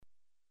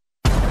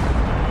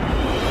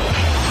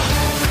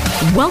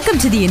Welcome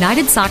to the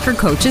United Soccer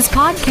Coaches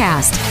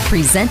Podcast,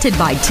 presented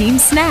by Team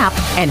Snap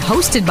and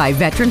hosted by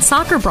veteran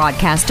soccer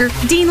broadcaster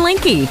Dean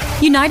Linke,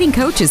 uniting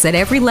coaches at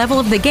every level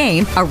of the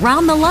game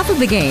around the love of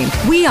the game.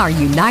 We are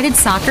United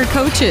Soccer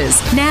Coaches.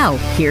 Now,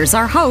 here's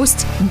our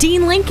host,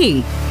 Dean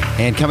Linke.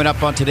 And coming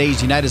up on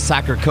today's United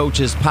Soccer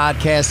Coaches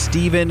Podcast,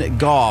 Stephen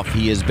Goff.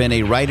 He has been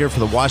a writer for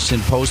the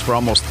Washington Post for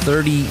almost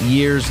 30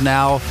 years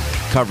now,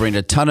 covering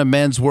a ton of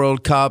men's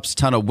World Cups,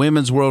 ton of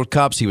women's World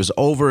Cups. He was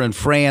over in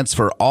France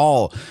for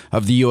all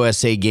of the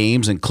USA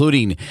games,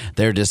 including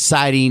their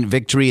deciding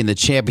victory in the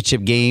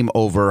championship game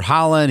over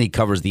Holland. He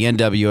covers the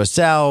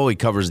NWSL. He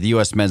covers the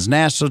U.S. men's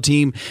national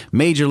team,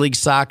 Major League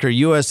Soccer,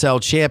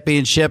 USL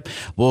Championship.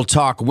 We'll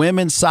talk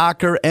women's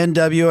soccer,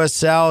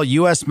 NWSL,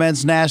 U.S.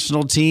 men's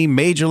national team,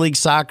 Major League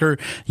Soccer,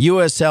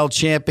 USL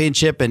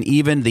Championship, and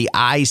even the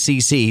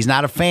ICC. He's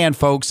not a fan,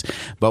 folks,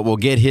 but we'll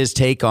get his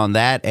take on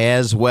that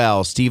as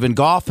well. Stephen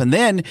Goff. And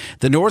then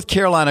the North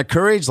Carolina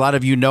Courage. A lot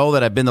of you know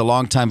that I've been the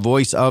longtime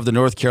voice of the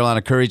North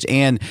Carolina Courage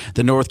and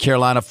the North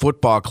Carolina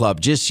Football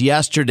Club. Just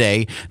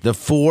yesterday, the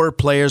 4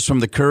 players from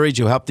the Courage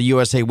who helped the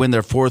USA win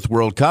their 4th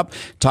World Cup,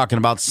 talking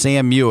about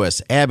Sam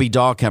Mewis, Abby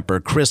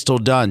Dahlkemper, Crystal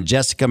Dunn,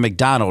 Jessica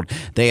McDonald.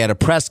 They had a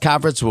press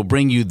conference. We'll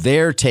bring you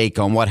their take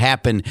on what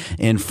happened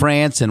in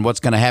France and what's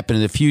going to happen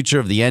in the future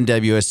of the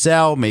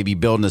NWSL, maybe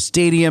building a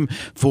stadium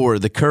for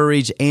the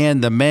Courage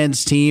and the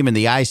men's team, and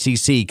the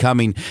ICC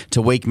coming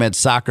to Wake Med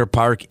Soccer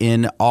Park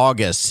in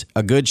August.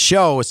 A good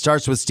show. It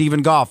starts with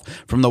Stephen Goff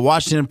from the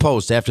Washington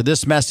Post after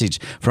this message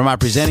from our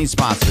presenting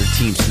sponsor,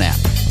 Team Snap.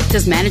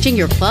 Does managing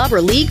your club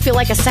or league feel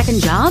like a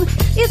second job?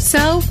 If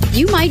so,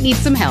 you might need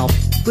some help.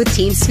 With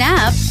Team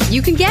Snap,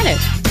 you can get it.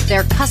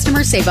 Their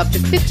customers save up to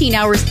 15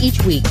 hours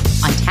each week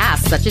on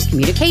tasks such as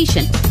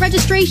communication,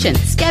 registration,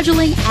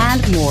 scheduling,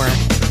 and more.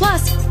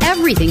 Plus,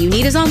 everything you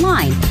need is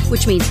online,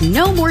 which means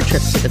no more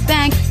trips to the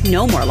bank,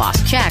 no more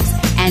lost checks,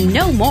 and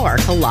no more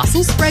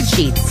colossal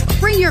spreadsheets.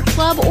 Bring your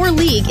club or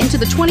league into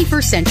the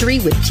 21st century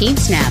with Team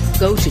Snap.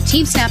 Go to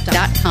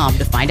teamsnap.com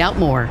to find out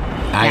more.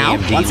 Now,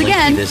 once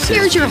again,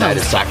 here's your United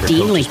host, Soccer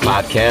Dean Coaches Linke.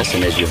 Podcast,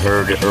 and as you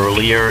heard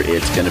earlier,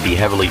 it's going to be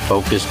heavily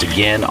focused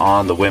again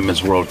on the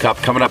Women's World Cup.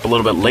 Coming up a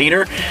little bit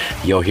later,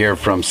 you'll hear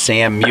from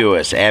Sam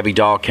Mewis, Abby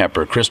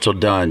Dahlkemper, Crystal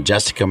Dunn,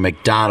 Jessica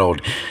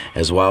McDonald,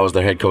 as well as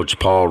their head coach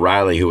Paul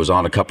Riley, who was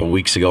on a couple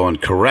weeks ago and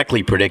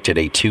correctly predicted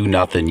a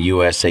 2-0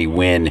 USA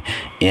win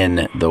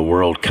in the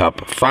World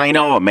Cup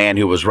final. A man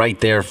who was right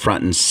there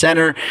front and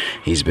center.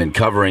 He's been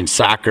covering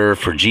soccer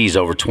for,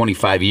 over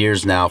 25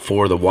 years now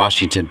for the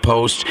Washington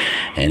Post,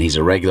 and he's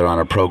a regular on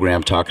our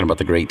program talking about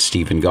the great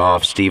Stephen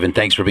Goff. Stephen,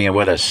 thanks for being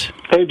with us.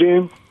 Hey,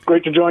 Dean.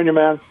 Great to join you,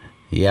 man.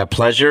 Yeah,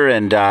 pleasure.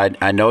 And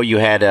I know you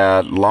had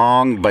a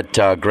long but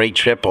great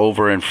trip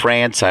over in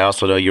France. I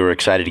also know you were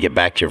excited to get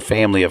back to your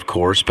family, of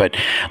course. But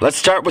let's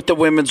start with the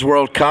Women's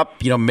World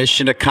Cup.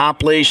 Mission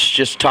accomplished.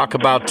 Just talk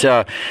about,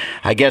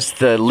 I guess,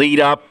 the lead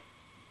up,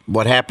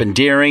 what happened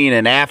during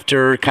and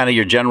after, kind of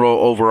your general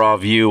overall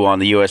view on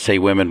the USA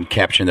women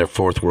capturing their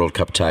 4th World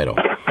Cup title.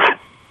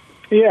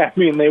 Yeah, I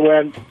mean, they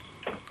went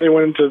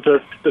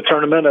into the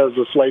tournament as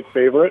a slight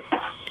favorite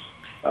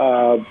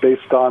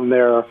based on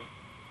their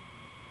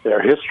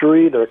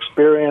history, their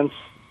experience,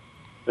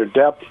 their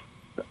depth.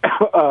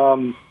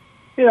 I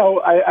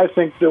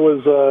think there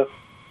was a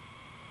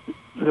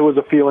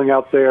feeling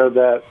out there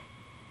that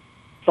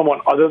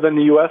someone other than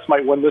the U.S.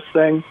 might win this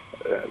thing.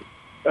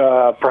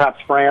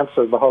 Perhaps France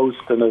as the host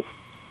and a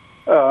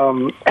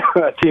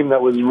team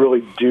that was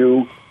really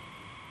due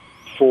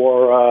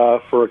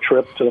for a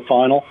trip to the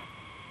final,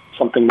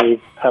 something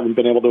they haven't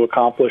been able to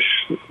accomplish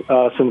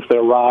since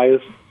their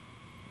rise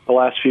the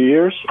last few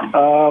years.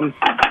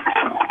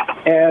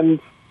 And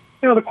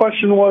the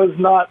question was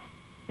not,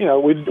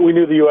 we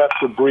knew the U.S.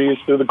 would breeze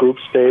through the group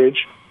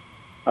stage.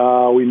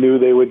 We knew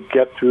they would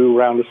get through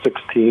round of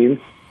 16.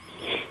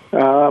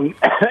 And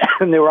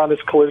they were on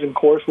this collision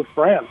course with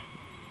France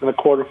in the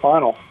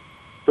quarterfinal.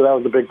 So that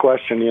was the big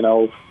question,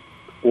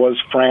 was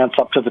France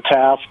up to the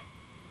task?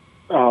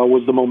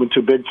 Was the moment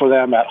too big for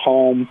them at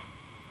home?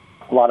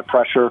 A lot of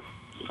pressure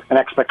and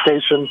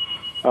expectation.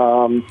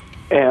 That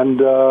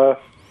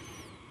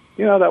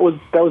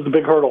was the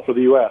big hurdle for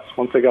the U.S.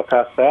 Once they got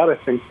past that, I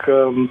think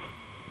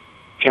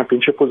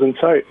championship was in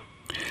sight.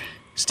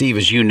 Steve,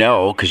 as you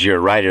know, because you're a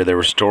writer, there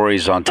were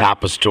stories on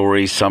top of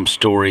stories. Some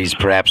stories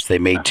perhaps they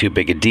made too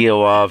big a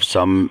deal of.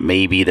 Some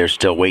maybe they're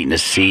still waiting to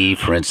see.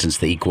 For instance,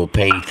 the equal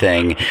pay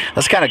thing.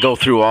 Let's kind of go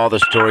through all the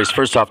stories.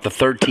 First off, the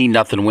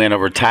 13-0 win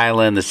over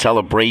Thailand, the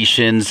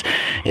celebrations.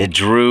 It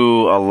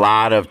drew a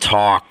lot of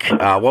talk.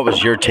 What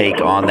was your take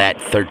on that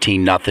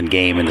 13-0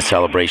 game and the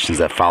celebrations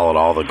that followed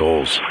all the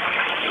goals?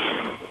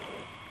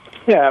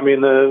 Yeah, I mean,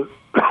 the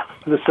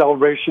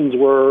celebrations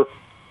were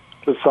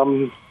to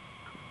some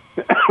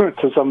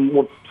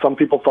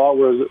people thought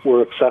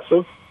were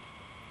excessive.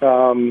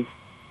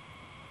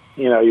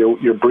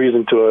 You're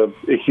breezing to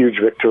a huge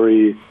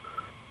victory.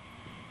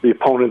 The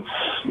opponent's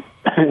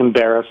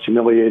embarrassed,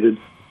 humiliated.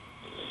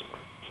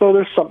 So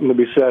there's something to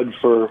be said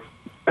for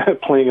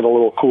playing it a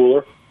little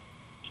cooler,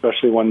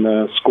 especially when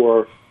the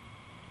score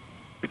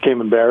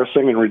became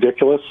embarrassing and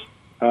ridiculous.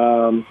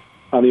 On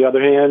the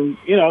other hand,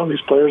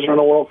 these players are in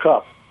a World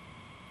Cup,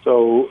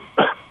 so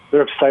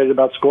they're excited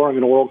about scoring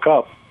in a World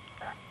Cup,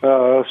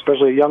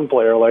 especially a young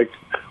player like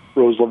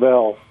Rose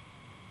Lavelle,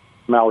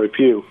 Mallory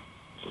Pugh.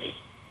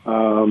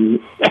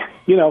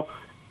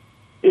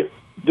 If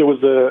there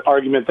was the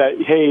argument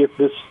that, hey, if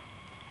this,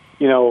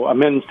 a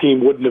men's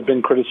team wouldn't have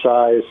been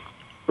criticized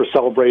for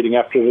celebrating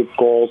after the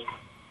goals,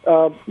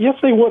 yes,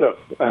 they would have.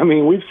 I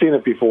mean, we've seen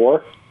it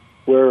before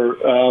where,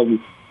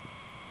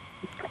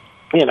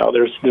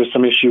 there's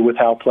some issue with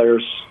how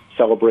players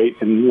celebrate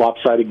in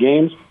lopsided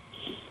games.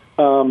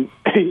 You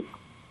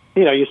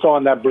saw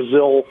in that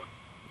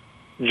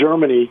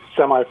Brazil-Germany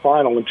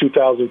semifinal in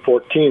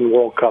 2014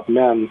 World Cup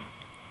men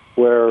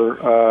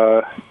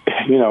where,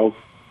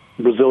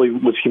 Brazil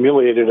was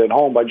humiliated at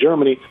home by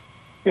Germany.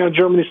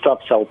 Germany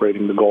stopped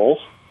celebrating the goals.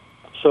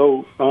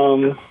 So,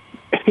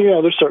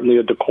 there's certainly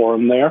a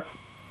decorum there.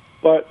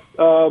 But,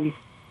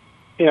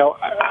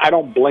 I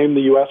don't blame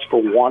the U.S.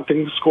 for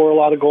wanting to score a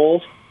lot of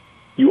goals.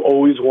 You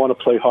always want to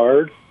play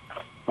hard.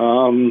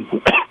 You're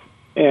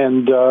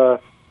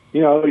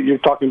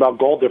talking about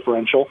goal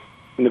differential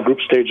in the group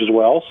stage as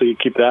well, so you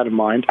keep that in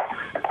mind.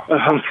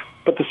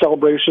 But the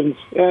celebrations,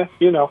 I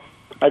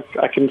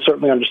can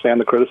certainly understand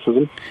the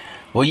criticism.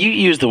 Well, you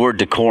use the word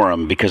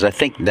decorum because I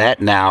think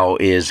that now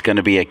is going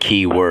to be a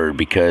key word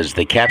because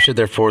they captured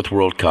their 4th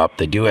World Cup.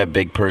 They do have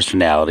big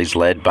personalities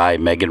led by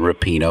Megan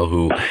Rapinoe,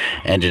 who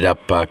ended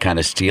up kind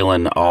of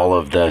stealing all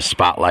of the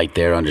spotlight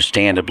there,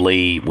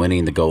 understandably,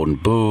 winning the Golden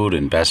Boot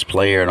and Best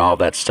Player and all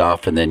that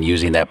stuff, and then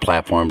using that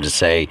platform to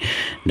say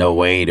no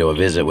way to a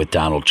visit with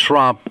Donald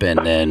Trump,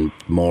 and then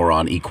more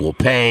on equal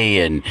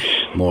pay and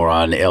more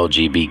on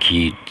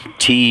LGBT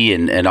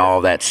and all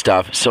that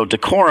stuff. So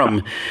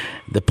decorum,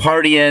 the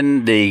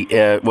partying,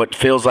 the what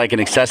feels like an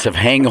excessive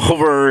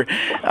hangover,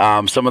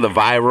 some of the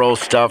viral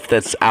stuff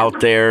that's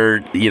out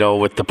there,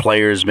 with the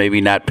players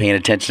maybe not paying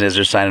attention as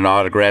they're signing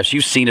autographs.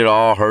 You've seen it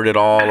all, heard it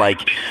all,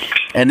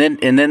 and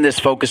then this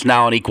focus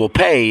now on equal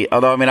pay.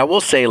 Although, I will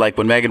say,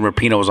 when Megan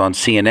Rapinoe was on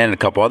CNN and a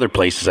couple other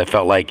places, I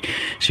felt like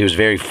she was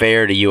very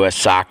fair to U.S.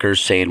 soccer,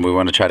 saying we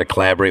want to try to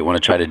collaborate, want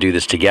to try to do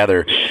this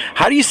together.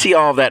 How do you see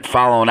all of that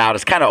following out?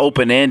 It's kind of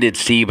open-ended,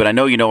 Steve, but I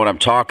know you know what I'm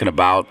talking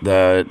about,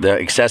 the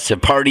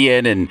excessive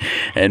partying and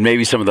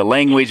maybe some of the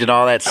language and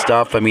all that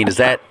stuff. Is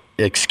that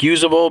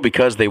excusable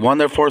because they won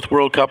their 4th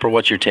World Cup, or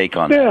what's your take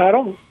on that? Yeah,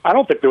 I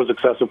don't think there was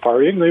excessive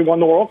partying. They won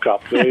the World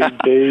Cup.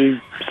 They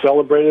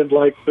celebrated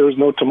like there was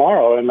no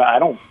tomorrow, and I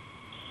don't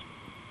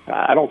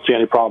see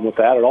any problem with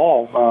that at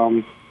all.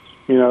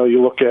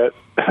 You look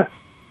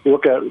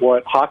at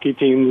what hockey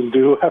teams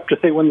do after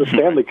they win the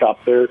Stanley Cup.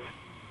 They're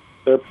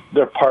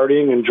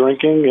partying and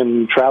drinking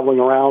and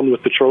traveling around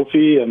with the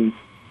trophy and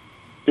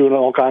doing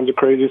all kinds of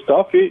crazy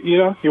stuff.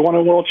 You won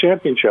a world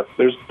championship.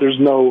 There's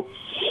no.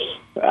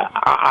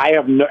 I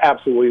have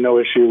absolutely no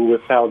issue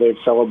with how they've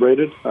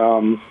celebrated.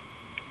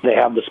 They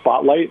have the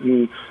spotlight,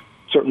 and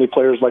certainly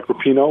players like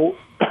Rapinoe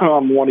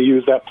want to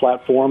use that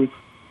platform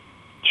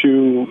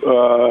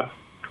to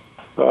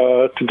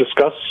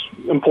discuss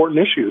important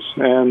issues,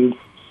 and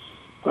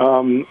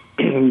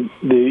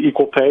the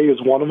equal pay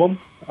is one of them.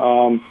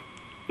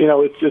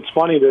 It's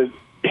funny that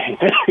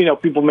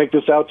people make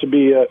this out to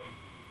be a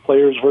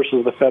players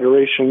versus the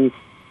federation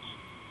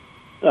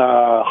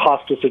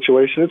hostile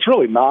situation. It's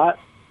really not.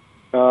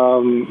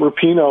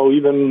 Rapinoe,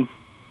 even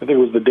I think it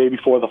was the day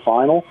before the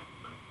final,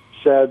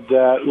 said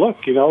that,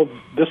 look,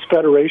 this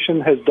federation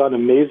has done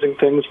amazing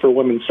things for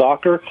women's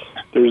soccer.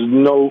 There's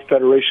no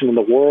federation in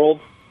the world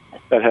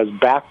that has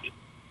backed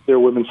their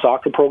women's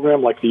soccer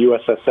program like the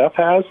USSF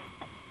has,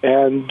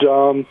 and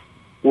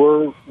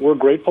we're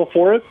grateful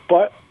for it.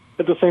 But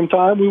at the same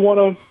time, we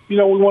want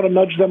to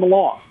nudge them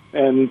along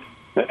and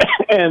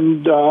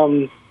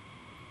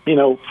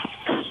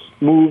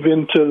move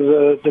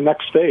into the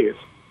next phase.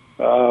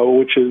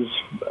 Which is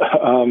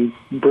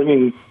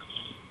bringing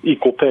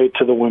equal pay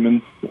to the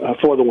women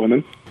for the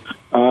women.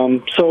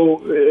 There's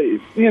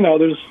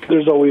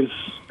always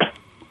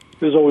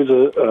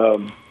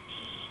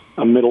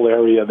a middle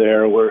area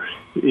there where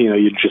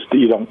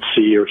you don't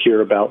see or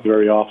hear about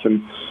very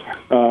often.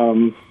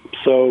 I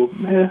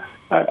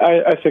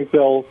think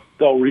they'll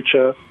reach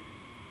an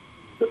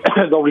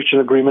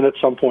agreement at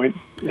some point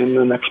in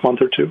the next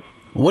month or two.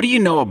 What do you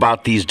know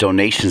about these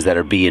donations that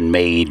are being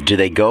made? Do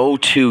they go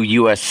to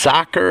U.S.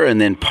 Soccer and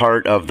then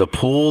part of the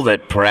pool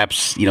that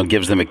perhaps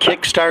gives them a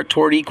kickstart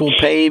toward equal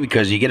pay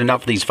because you get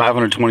enough of these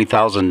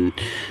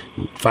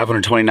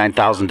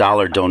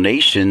 $529,000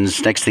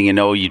 donations? Next thing you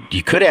know,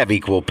 you could have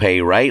equal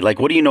pay, right?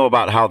 What do you know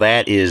about how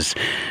that is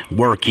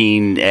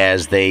working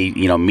as they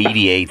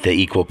mediate the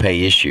equal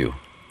pay issue?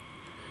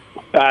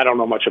 I don't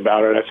know much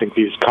about it. I think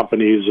these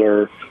companies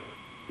are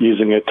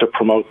using it to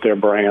promote their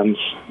brands.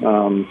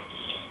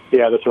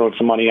 They're throwing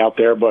some money out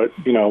there, but,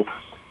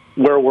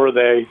 where were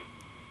they?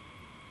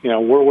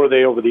 Where were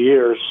they over the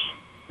years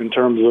in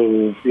terms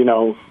of,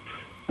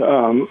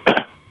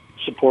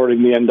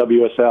 supporting the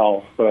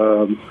NWSL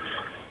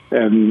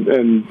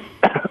and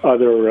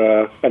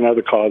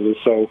other causes?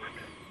 So,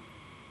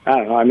 I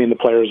don't know. I mean, the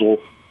players will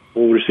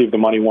receive the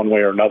money one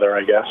way or another,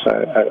 I guess.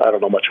 I don't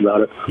know much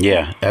about it.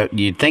 Yeah,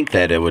 you'd think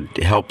that it would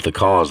help the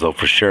cause, though,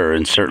 for sure.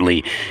 And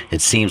certainly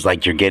it seems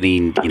like you're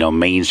getting,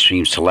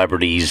 mainstream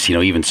celebrities,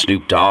 even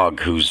Snoop Dogg,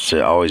 who's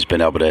always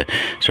been able to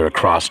sort of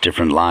cross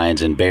different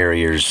lines and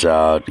barriers,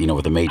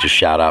 with a major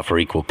shout-out for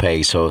equal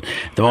pay. So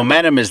the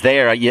momentum is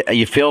there.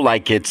 You feel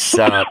like it's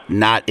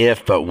not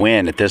if, but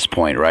when at this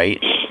point,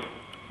 right?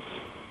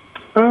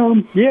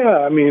 Yeah,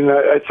 I mean,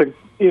 I think,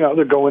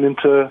 they're going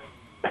into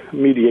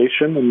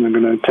mediation, and they're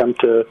going to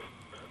attempt to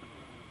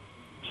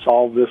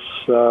solve this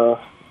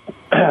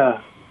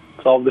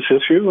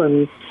issue,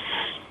 and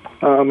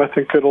I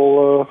think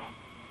it'll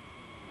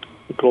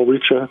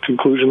reach a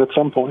conclusion at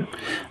some point.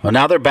 Well,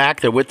 now they're back.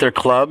 They're with their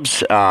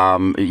clubs.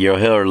 You'll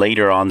hear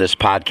later on this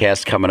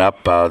podcast coming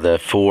up the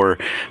 4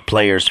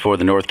 players for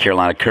the North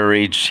Carolina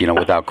Courage.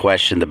 Without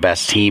question, the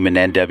best team in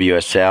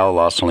NWSL.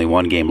 Lost only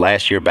 1 game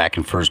last year, back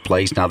in first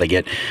place. Now they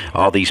get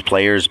all these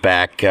players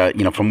back.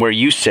 From where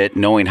you sit,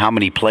 knowing how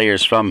many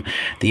players from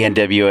the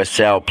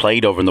NWSL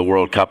played over in the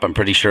World Cup, I'm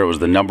pretty sure it was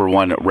the number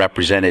 1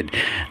 represented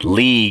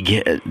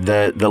league.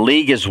 The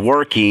league is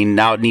working.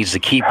 Now it needs to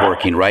keep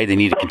working, right? They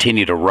need to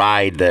continue to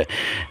ride the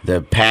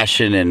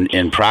passion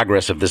and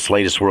progress of this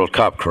latest World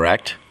Cup,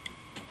 correct?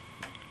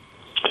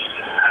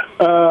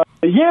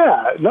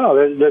 Yeah,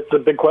 no, that's a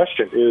big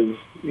question. Is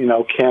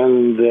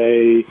can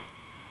they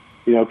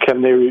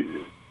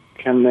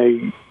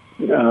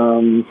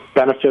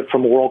benefit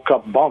from a World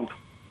Cup bump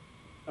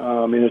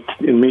in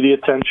media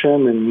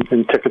attention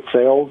and ticket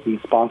sales and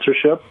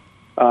sponsorship?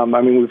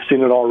 We've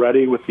seen it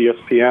already with the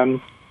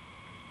ESPN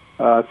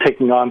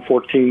taking on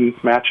 14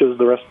 matches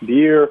the rest of the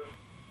year.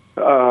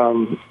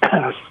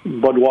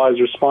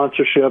 Budweiser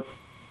sponsorship.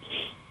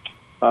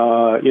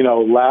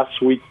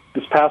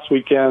 This past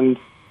weekend,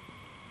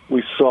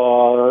 we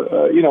saw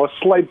a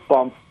slight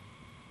bump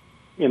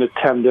in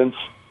attendance,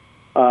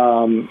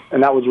 and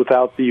that was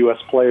without the U.S.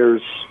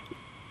 players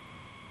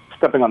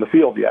stepping on the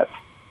field yet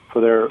for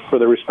their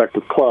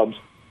respective clubs.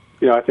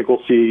 I think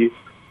we'll see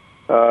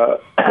a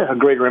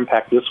greater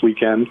impact this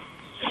weekend.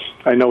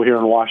 I know here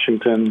in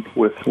Washington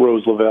with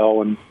Rose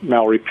Lavelle and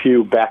Mallory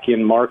Pugh back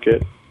in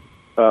market.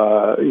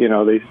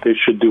 They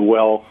should do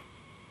well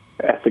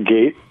at the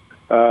gate.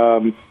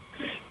 I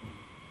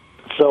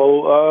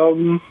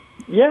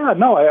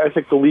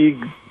think the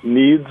league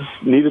needed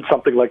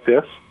something like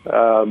this.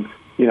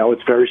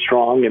 It's very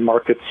strong in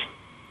markets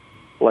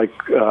like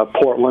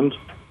Portland.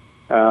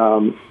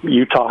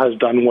 Utah has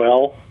done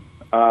well,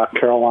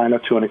 Carolina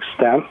to an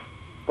extent,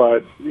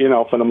 but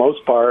for the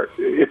most part,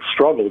 it's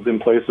struggled in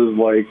places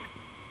like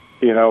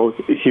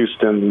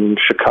Houston,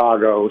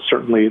 Chicago,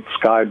 certainly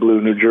Sky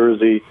Blue, New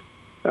Jersey.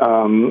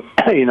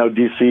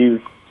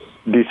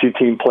 DC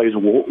team plays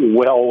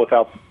well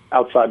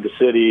outside the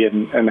city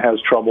and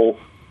has trouble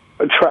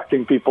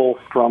attracting people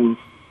from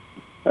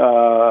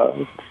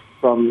inside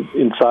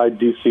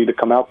DC to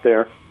come out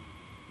there.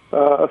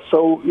 I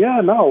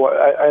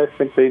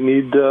think they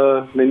need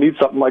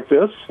something like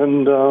this,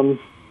 and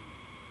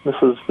this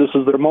is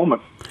their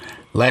moment.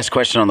 Last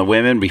question on the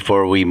women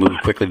before we move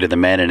quickly to the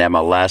men and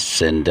MLS,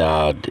 and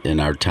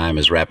our time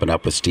is wrapping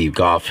up with Steve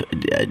Goff.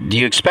 Do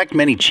you expect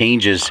many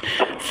changes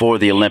for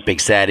the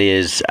Olympics? That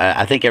is,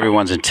 I think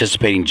everyone's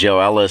anticipating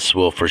Jill Ellis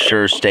will for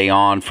sure stay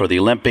on for the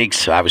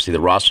Olympics. Obviously, the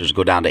rosters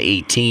go down to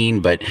 18,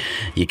 but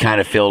you kind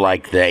of feel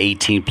like the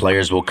 18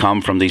 players will come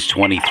from these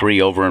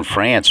 23 over in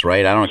France,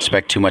 right? I don't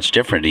expect too much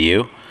different, do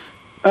you?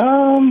 I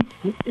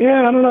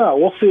don't know.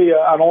 We'll see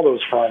on all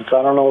those fronts.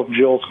 I don't know if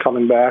Jill's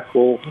coming back.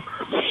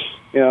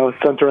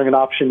 It's entering an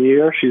option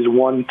year. She's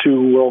won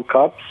 2 World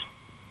Cups.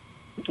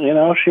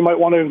 She might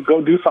want to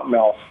go do something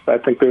else. I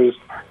think as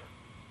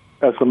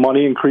the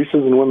money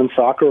increases in women's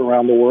soccer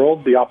around the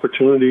world, the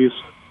opportunities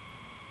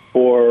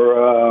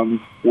for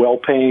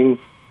well-paying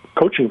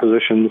coaching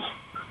positions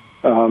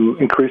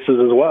increases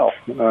as well.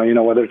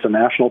 Whether it's a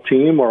national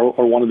team or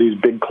one of these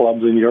big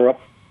clubs in Europe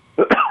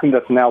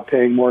that's now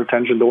paying more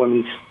attention to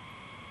women's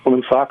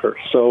soccer.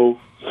 So,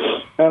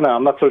 I don't know.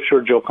 I'm not so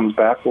sure Jill comes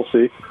back. We'll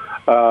see.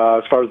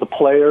 As far as the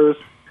players,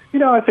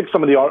 I think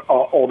some of the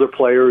older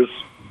players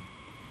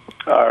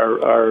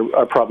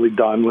are probably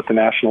done with the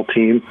national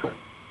team,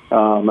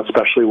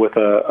 especially with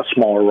a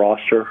smaller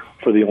roster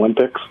for the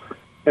Olympics.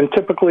 And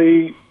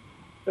typically,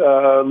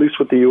 at least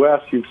with the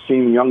U.S., you've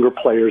seen younger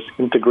players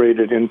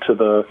integrated into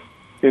the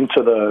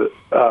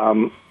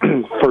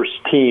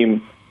first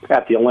team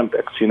at the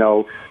Olympics.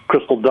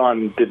 Crystal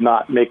Dunn did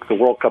not make the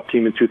World Cup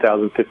team in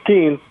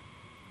 2015,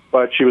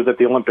 but she was at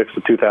the Olympics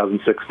in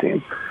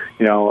 2016.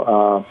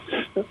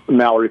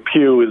 Mallory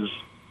Pugh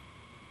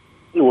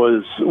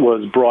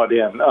was brought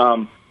in.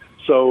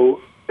 Does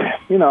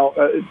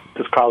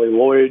Carly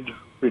Lloyd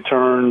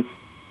return?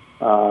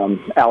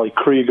 Allie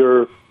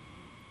Krieger,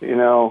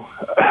 Becky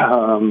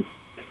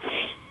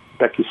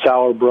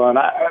Sauerbrunn.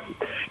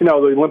 The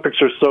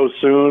Olympics are so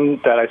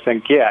soon that I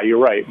think, you're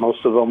right.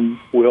 Most of them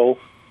will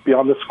be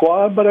on the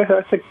squad, but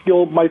I think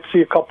might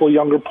see a couple of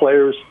younger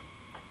players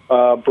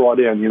brought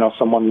in.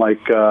 Someone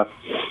like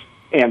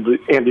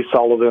Andy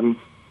Sullivan,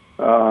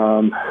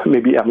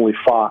 maybe Emily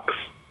Fox,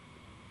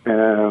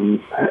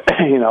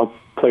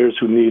 players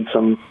who need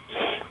some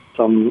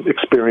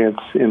experience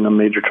in a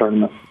major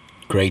tournament.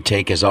 Great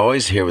take as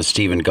always here with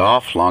Stephen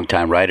Goff,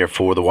 longtime writer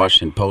for the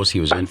Washington Post.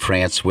 He was in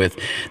France with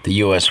the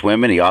U.S.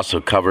 women. He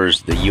also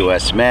covers the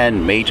U.S.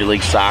 men, Major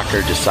League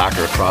Soccer, just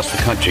soccer across the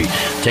country.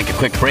 Take a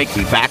quick break.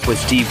 Be back with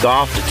Steve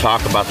Goff to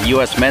talk about the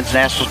U.S. men's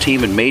national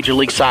team and Major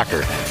League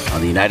Soccer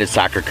on the United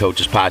Soccer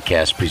Coaches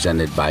podcast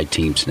presented by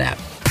Team Snap.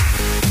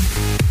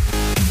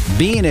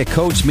 Being a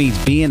coach means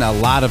being a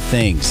lot of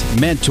things.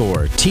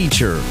 Mentor,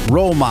 teacher,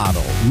 role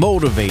model,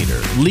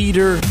 motivator,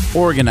 leader,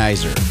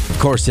 organizer. Of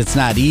course, it's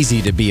not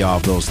easy to be all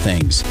of those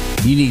things.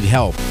 You need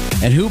help.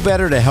 And who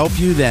better to help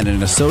you than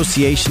an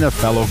association of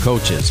fellow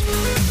coaches?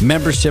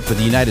 Membership with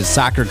the United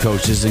Soccer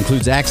Coaches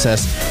includes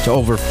access to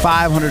over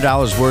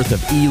 $500 worth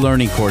of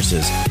e-learning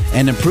courses,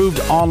 an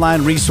improved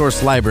online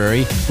resource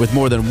library with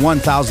more than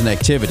 1,000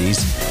 activities,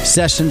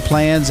 session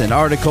plans and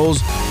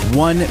articles,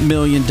 $1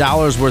 million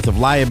worth of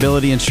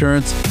liability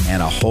insurance,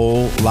 and a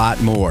whole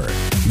lot more.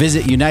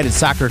 Visit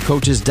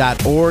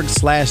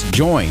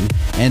UnitedSoccerCoaches.org/join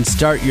and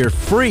start your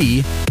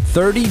free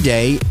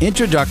 30-day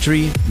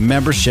introductory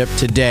membership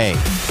today.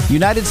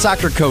 United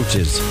Soccer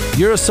Coaches,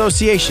 your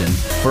association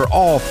for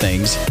all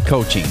things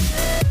coaching.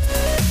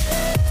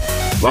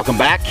 Welcome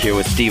back. Here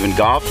with Stephen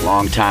Goff,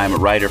 longtime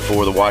writer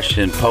for the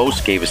Washington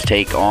Post, gave his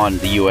take on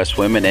the U.S.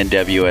 women,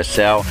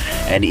 NWSL,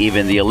 and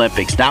even the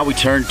Olympics. Now we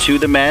turn to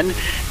the men.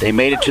 They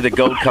made it to the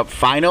Gold Cup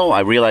final. I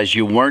realize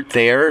you weren't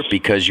there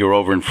because you were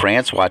over in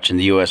France watching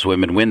the U.S.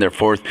 women win their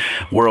fourth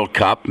World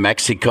Cup.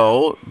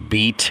 Mexico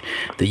beat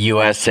the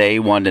USA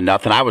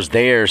 1-0. I was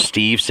there,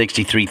 Steve,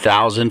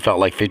 63,000, felt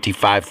like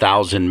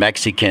 55,000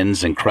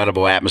 Mexicans.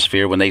 Incredible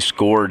atmosphere. When they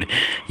scored,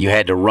 you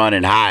had to run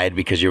and hide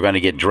because you were going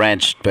to get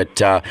drenched.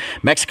 But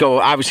Mexico,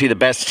 obviously the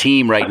best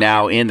team right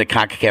now in the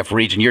CONCACAF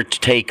region. Your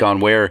take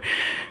on where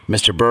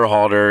Mr.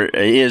 Berhalter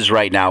is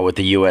right now with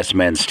the U.S.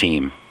 men's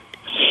team?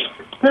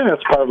 Yeah,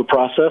 that's part of the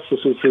process. This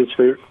is his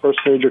first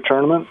major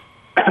tournament.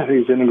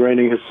 He's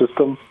integrating his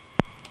system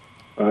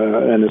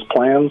and his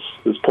plans,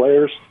 his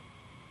players.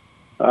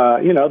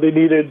 They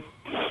needed,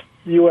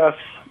 U.S.,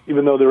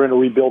 even though they're in a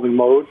rebuilding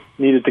mode,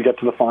 needed to get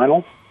to the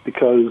final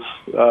because,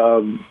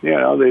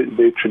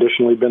 they've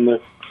traditionally been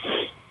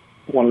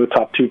one of the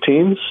top two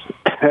teams,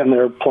 and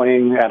they're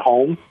playing at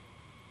home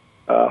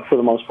for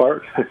the most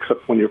part,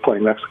 except when you're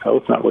playing Mexico.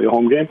 It's not really a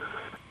home game.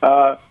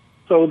 I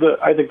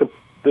think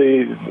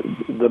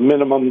the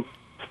minimum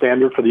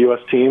standard for the U.S.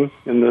 team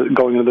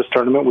going into this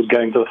tournament was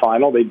getting to the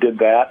final. They did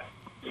that.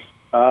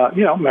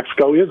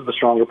 Mexico is the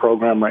stronger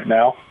program right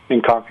now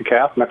in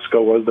CONCACAF.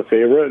 Mexico was the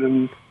favorite,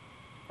 and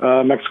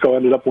Mexico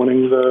ended up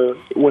winning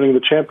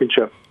the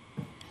championship.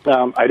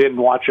 I didn't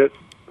watch it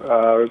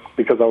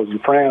because I was in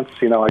France.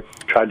 I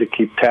tried to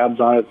keep tabs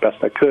on it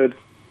best I could.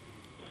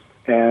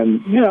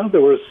 And,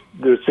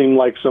 there seemed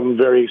like some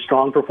very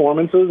strong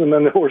performances, and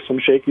then there were some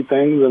shaky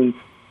things. And,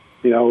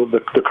 the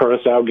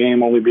Curacao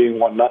game only being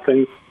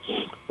 1-0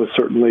 was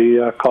certainly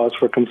cause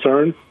for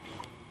concern.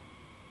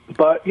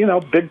 But,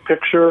 big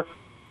picture,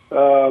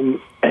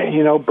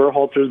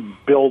 Berhalter's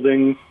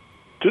building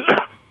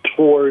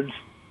towards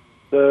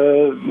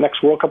the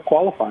next World Cup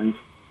qualifying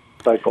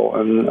cycle.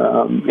 And,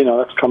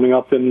 that's coming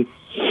up in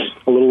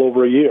a little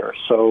over a year.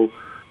 So,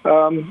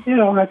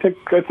 I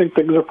think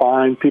things are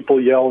fine.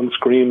 People yell and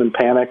scream and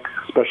panic,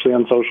 especially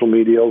on social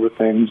media over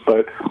things.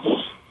 But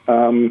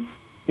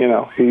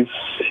he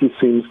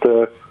seems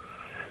to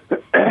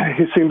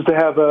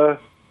have a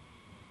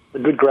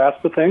good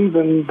grasp of things,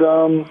 and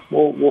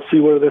we'll see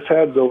where this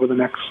heads over the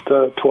next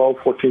 12,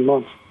 14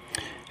 months.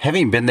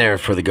 Having been there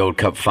for the Gold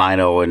Cup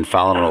final and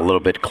following it a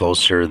little bit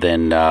closer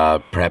than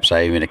perhaps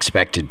I even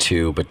expected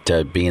to,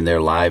 but being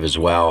there live as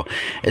well,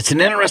 it's an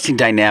interesting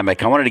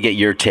dynamic. I wanted to get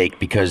your take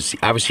because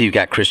obviously you've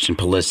got Christian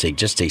Pulisic,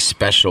 just a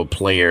special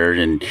player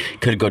and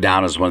could go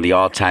down as one of the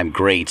all-time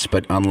greats,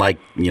 but unlike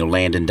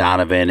Landon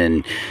Donovan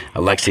and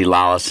Alexi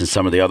Lalas and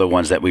some of the other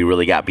ones that we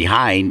really got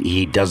behind,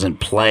 he doesn't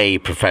play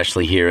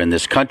professionally here in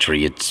this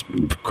country. It's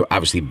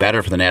obviously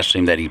better for the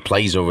national team that he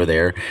plays over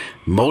there.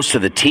 Most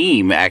of the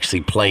team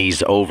actually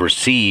plays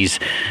overseas,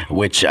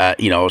 which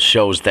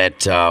shows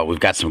that we've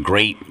got some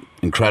great,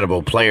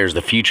 incredible players.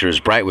 The future is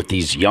bright with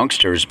these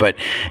youngsters. But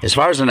as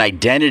far as an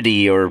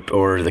identity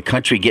or the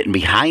country getting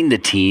behind the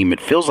team,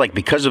 it feels like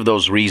because of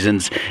those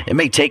reasons, it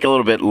may take a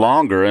little bit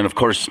longer. And, of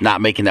course,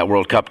 not making that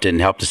World Cup didn't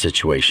help the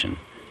situation.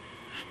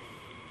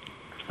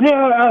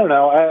 Yeah, I don't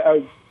know.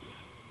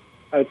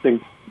 I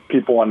think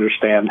people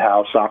understand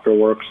how soccer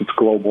works. It's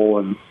global,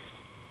 and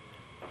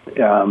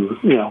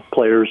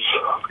players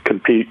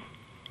compete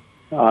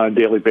on a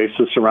daily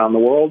basis around the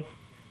world.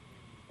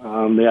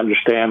 They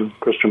understand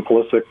Christian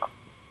Pulisic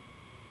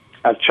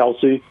at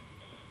Chelsea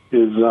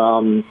is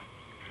a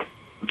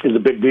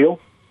big deal,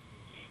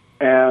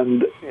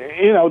 and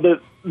the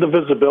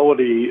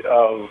visibility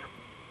of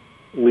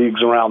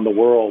leagues around the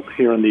world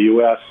here in the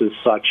U.S. is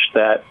such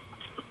that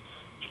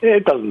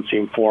it doesn't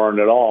seem foreign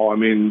at all. I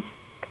mean,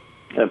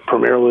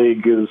 Premier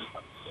League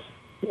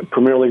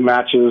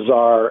matches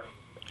are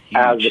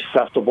as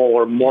accessible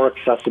or more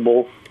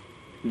accessible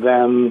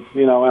than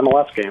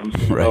MLS games.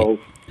 Right. So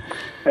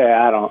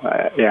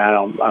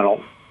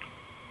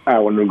I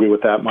wouldn't agree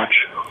with that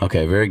much.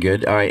 Okay, very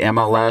good. All right,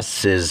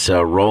 MLS is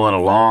rolling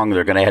along.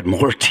 They're going to add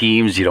more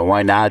teams.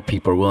 Why not?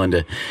 People are willing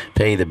to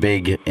pay the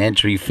big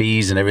entry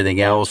fees and everything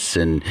else.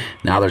 And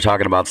now they're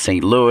talking about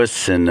St.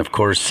 Louis. And, of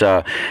course,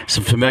 some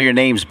familiar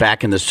names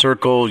back in the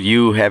circle.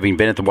 You, having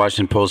been at the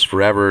Washington Post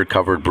forever,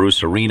 covered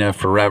Bruce Arena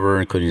forever,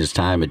 including his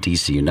time at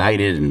D.C.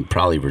 United and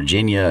probably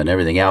Virginia and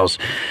everything else.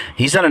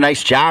 He's done a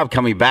nice job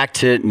coming back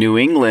to New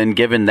England,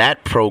 given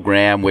that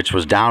program, which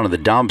was down in the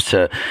dumps,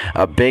 a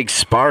big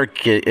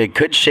spark. It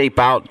could shape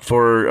out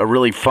for a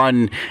really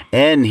fun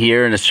end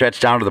here and a stretch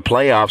down to the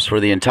playoffs for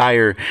the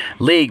entire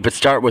league. But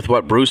start with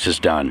what Bruce has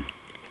done.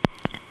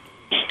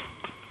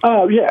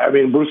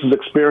 Bruce's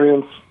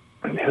experience,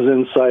 his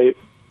insight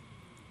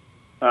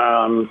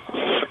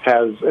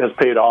has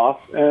paid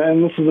off,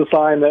 and this is a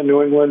sign that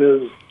New England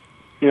is,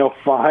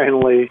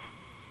 finally,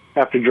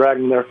 after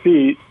dragging their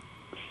feet,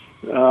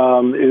 is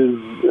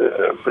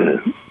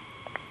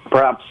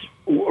perhaps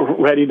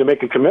ready to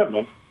make a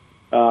commitment.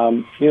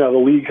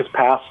 The league has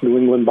passed New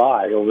England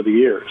by over the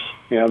years.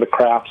 The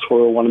Krafts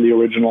were one of the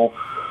original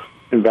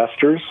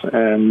investors,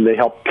 and they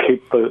helped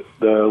keep the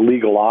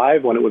league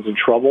alive when it was in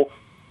trouble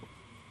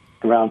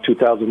around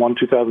 2001,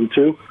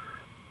 2002.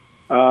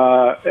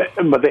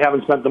 But they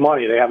haven't spent the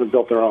money. They haven't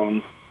built their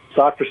own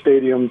soccer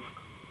stadium.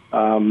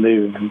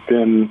 They've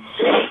been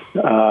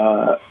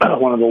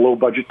one of the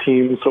low-budget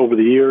teams over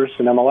the years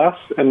in MLS,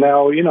 and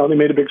now, they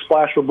made a big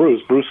splash for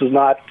Bruce. Bruce is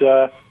not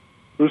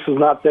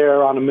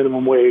there on a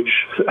minimum wage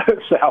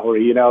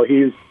salary.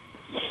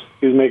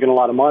 He's making a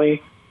lot of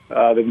money.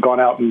 They've gone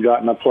out and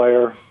gotten a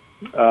player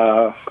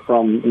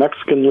from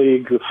Mexican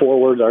League, the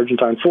forward,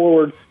 Argentine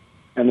forward,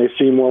 and they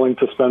seem willing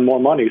to spend more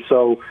money.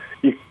 So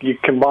you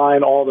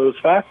combine all those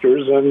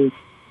factors, and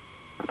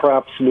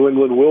perhaps New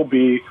England will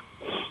be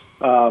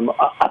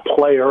a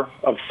player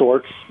of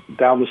sorts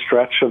down the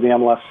stretch of the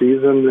MLS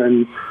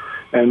season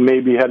and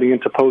maybe heading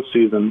into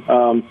postseason.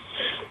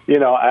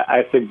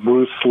 I think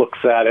Bruce looks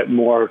at it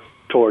more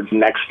towards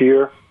next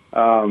year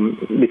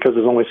because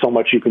there's only so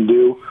much you can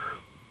do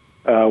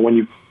when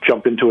you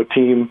jump into a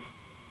team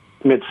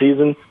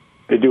mid-season.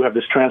 They do have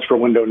this transfer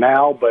window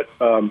now, but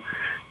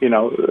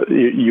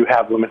you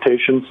have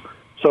limitations.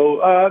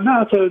 So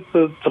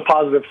it's a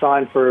positive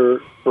sign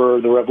for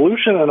the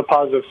Revolution and a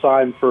positive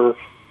sign for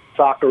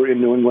soccer in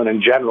New England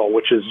in general,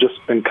 which has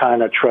just been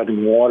kind of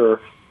treading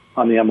water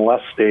on the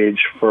MLS stage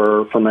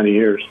for many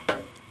years.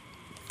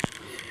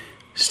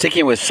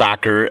 Sticking with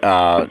soccer,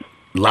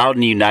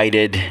 Loudoun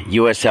United,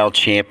 USL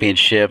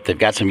Championship. They've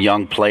got some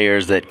young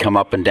players that come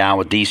up and down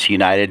with DC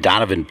United.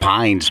 Donovan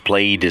Pines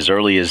played as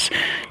early as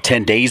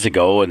 10 days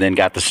ago and then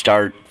got the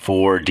start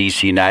for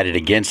DC United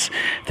against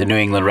the New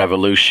England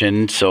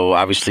Revolution. So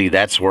obviously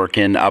that's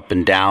working up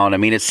and down. I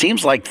mean, it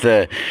seems like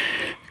the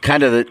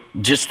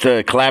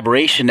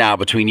collaboration now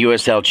between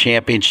USL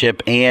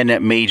Championship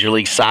and Major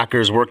League Soccer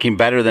is working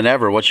better than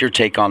ever. What's your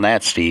take on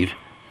that, Steve?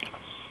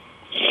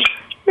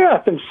 Yeah, I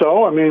think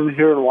so. I mean,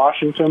 here in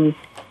Washington,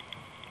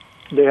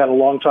 they had a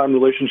long-time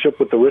relationship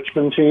with the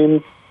Richmond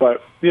team,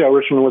 but,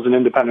 Richmond was an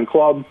independent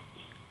club.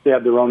 They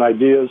had their own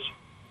ideas.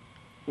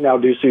 Now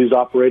DC is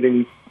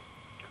operating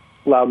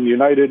Loudoun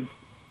United,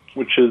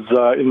 which is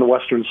in the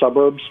western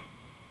suburbs.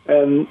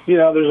 And,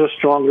 there's a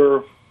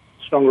stronger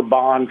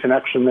bond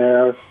connection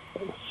there,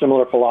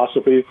 similar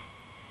philosophy.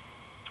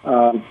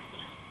 And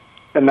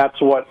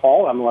that's what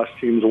all MLS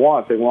teams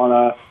want. They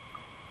want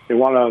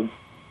a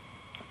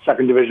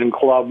second division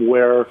club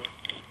where,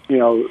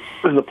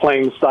 the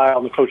playing style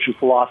and the coaching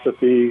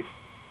philosophy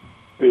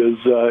is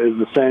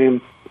the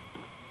same.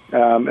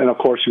 And of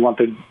course you want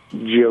the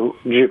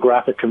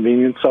geographic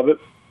convenience of it.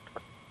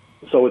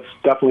 So it's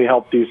definitely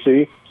helped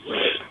DC.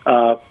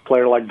 A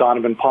player like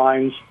Donovan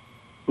Pines,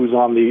 who's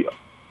on the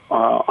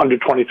under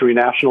 23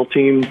 national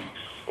team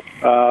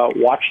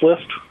watch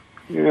list,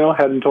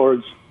 heading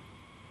towards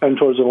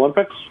the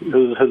Olympics,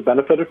 has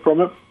benefited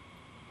from it,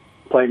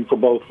 playing for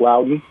both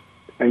Loudoun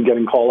and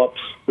getting call-ups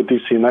with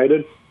DC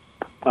United.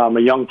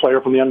 A young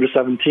player from the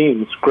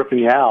under-17s, Griffin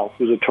Yao,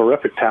 who's a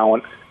terrific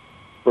talent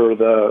for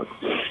the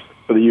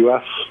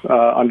U.S.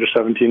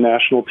 under-17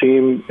 national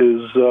team,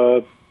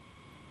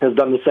 has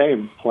done the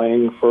same,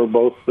 playing for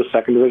both the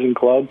second division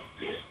club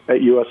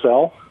at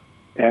USL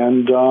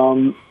and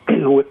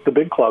with the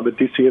big club at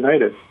DC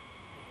United.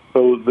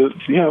 So this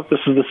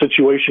is the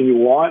situation you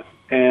want,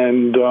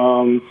 and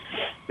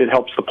it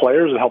helps the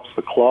players, it helps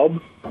the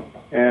club,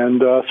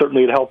 and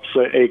certainly it helps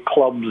a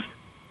club's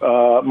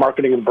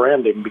marketing and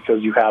branding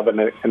because you have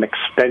an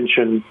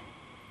extension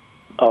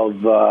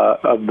of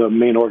the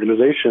main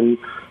organization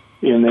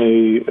in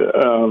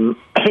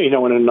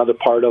in another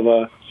part of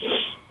a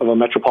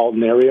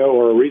metropolitan area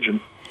or a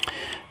region.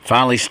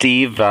 Finally,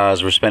 Steve,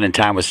 as we're spending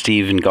time with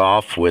Stephen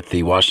Goff with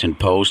the Washington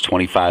Post,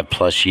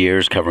 25-plus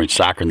years covering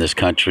soccer in this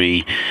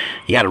country.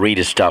 You got to read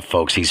his stuff,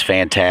 folks. He's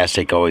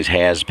fantastic, always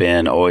has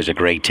been, always a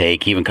great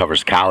take. He even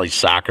covers college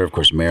soccer, of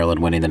course,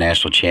 Maryland winning the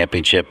national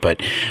championship.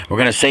 But we're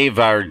going to save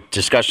our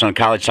discussion on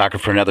college soccer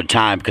for another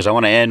time because I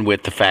want to end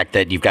with the fact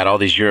that you've got all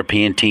these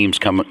European teams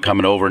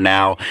coming over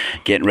now,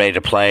 getting ready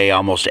to play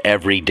almost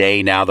every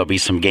day now. There'll be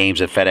some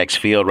games at FedEx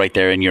Field right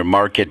there in your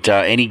market.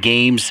 Any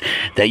games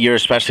that you're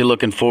especially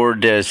looking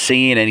forward to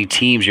seeing? Any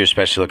teams you're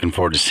especially looking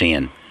forward to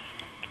seeing?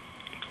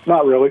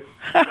 Not really,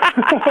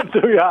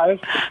 to be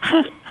honest.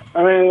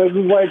 I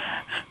mean,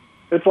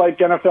 it's like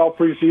NFL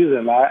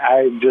preseason.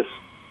 I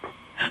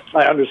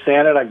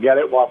understand it. I get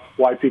it.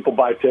 Why people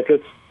buy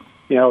tickets?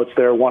 You know, it's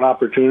their one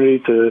opportunity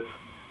to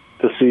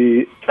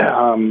see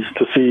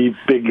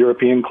big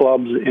European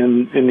clubs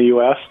in the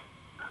U.S.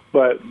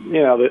 But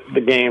you know,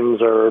 the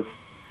games aren't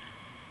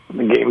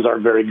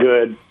very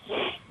good.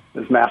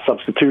 There's mass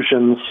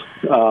substitutions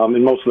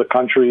in most of the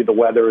country. The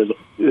weather is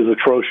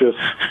atrocious,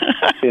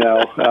 you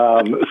know.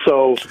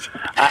 So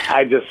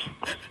I just,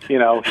 you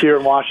know, here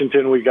in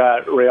Washington we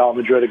got Real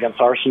Madrid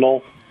against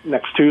Arsenal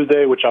next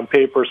Tuesday, which on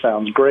paper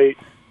sounds great,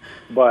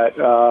 but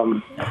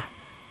I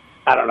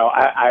don't know.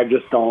 I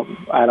just don't.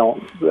 I don't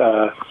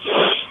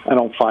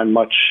find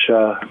much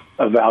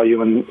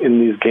value in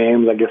these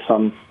games. I guess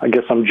I'm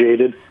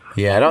jaded.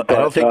 Yeah, I don't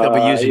think they'll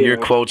be using your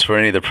quotes for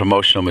any of the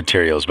promotional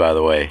materials, by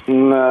the way.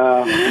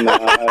 No.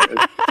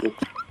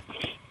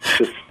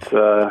 It's you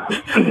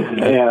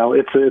know,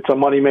 it's a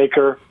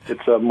moneymaker.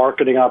 It's a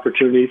marketing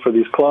opportunity for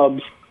these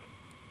clubs.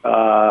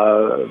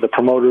 The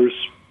promoters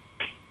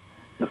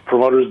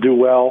do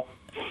well.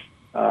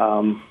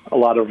 A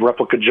lot of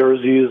replica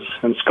jerseys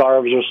and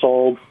scarves are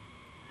sold.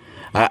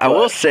 I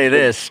will say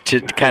this,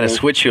 to kind of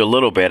switch you a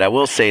little bit. I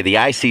will say the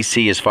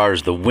ICC, as far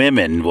as the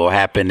women, will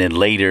happen in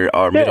later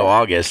or middle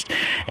August.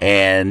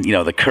 And, you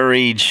know, the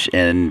Courage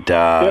and,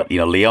 you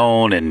know,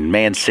 Lyon and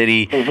Man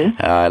City,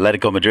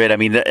 Atletico Madrid. I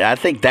mean, I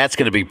think that's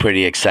going to be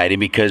pretty exciting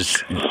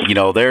because, you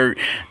know, they're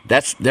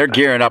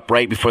gearing up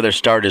right before their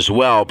start as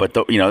well. But,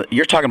 you know,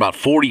 you're talking about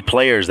 40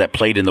 players that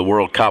played in the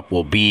World Cup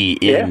will be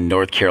in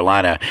North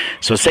Carolina.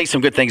 So say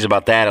some good things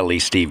about that, at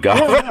least, Steve Goff.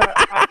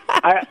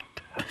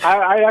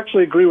 I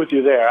actually agree with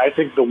you there. I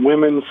think the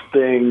women's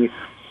thing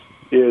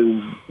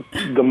is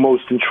the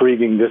most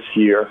intriguing this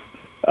year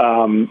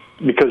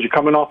because you're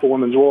coming off the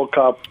Women's World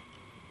Cup.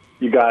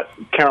 You got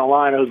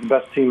Carolina, who's the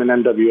best team in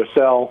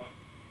NWSL.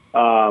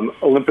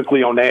 Olympique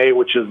Lyonnais,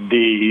 which is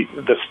the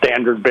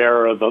standard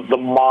bearer, the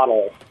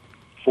model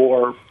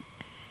for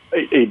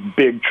a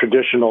big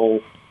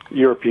traditional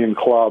European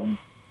club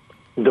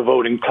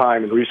devoting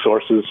time and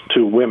resources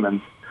to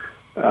women.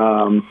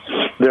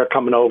 They're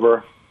coming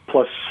over.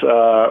 Plus,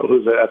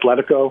 who's it?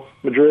 Atletico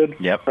Madrid?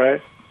 Yep.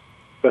 Right?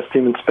 Best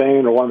team in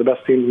Spain, or one of the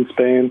best teams in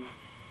Spain.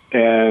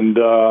 And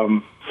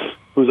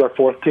who's our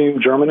fourth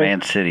team? Germany?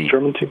 Man City.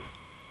 German team?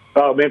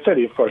 Oh, Man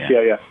City, of course.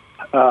 Yeah.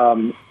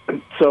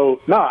 So,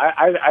 no,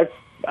 I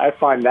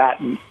find that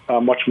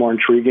much more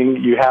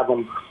intriguing. You have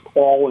them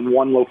all in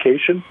one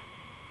location,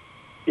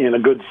 in a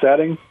good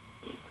setting,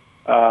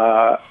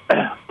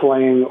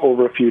 playing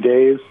over a few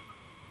days.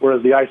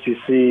 Whereas the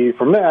ICC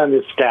for men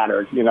is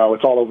scattered. You know,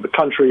 it's all over the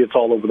country. It's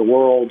all over the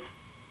world.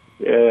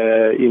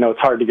 You know, it's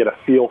hard to get a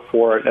feel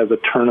for it as a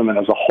tournament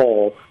as a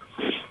whole.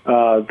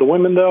 The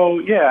women,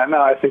 though,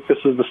 I think this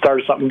is the start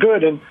of something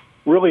good. And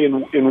really,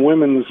 in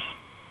women's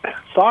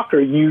soccer,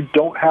 you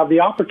don't have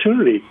the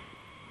opportunity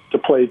to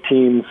play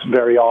teams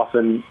very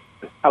often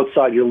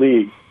outside your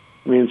league.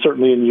 I mean,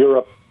 certainly in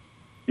Europe,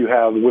 you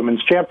have the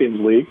Women's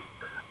Champions League.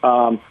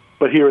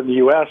 But here in the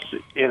U.S.,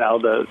 you know,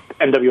 the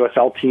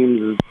NWSL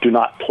teams do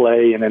not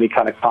play in any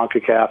kind of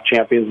CONCACAF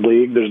Champions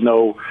League. There's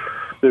no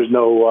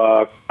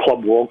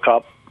Club World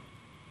Cup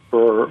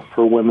for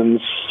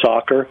women's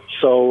soccer.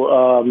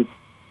 So,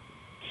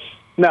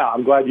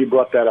 I'm glad you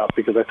brought that up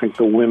because I think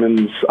the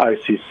women's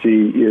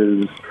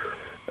ICC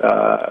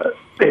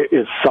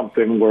is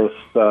something worth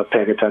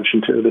paying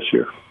attention to this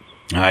year.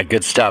 All right,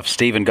 good stuff.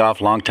 Stephen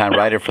Goff, longtime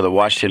writer for the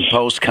Washington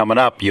Post. Coming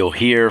up, you'll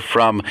hear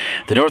from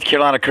the North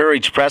Carolina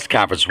Courage press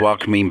conference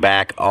welcoming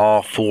back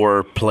all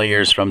 4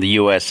 players from the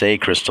USA,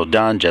 Crystal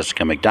Dunn,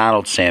 Jessica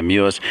McDonald, Sam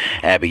Mewis,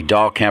 Abby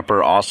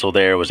Dahlkemper. Also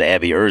there was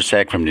Abby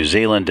Erzek from New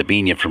Zealand,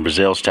 Dabinia from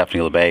Brazil,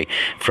 Stephanie LeBay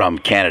from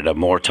Canada.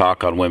 More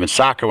talk on women's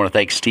soccer. I want to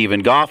thank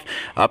Stephen Goff.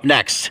 Up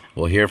next,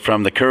 we'll hear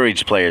from the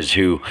Courage players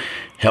who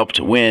helped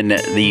win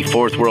the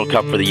 4th World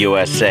Cup for the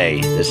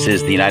USA. This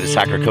is the United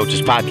Soccer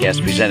Coaches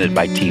Podcast presented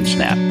by Team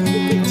Snap.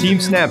 Team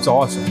Snap's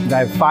awesome.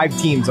 I have 5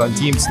 teams on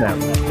Team Snap.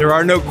 There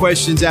are no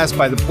questions asked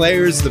by the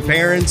players, the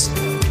parents.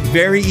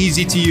 Very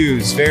easy to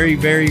use. Very,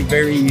 very,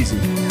 very easy.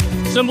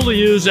 Simple to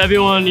use.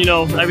 Everyone, you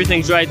know,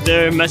 everything's right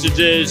there.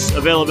 Messages,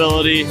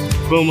 availability,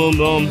 boom, boom,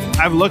 boom.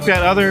 I've looked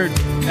at other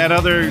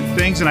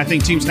things, and I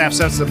think Team Snap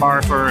sets the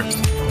bar for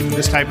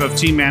this type of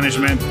team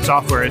management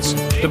software. It's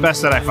the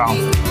best that I found.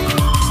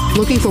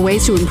 Looking for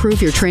ways to improve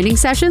your training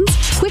sessions?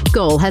 Quick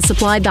Goal has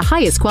supplied the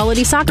highest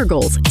quality soccer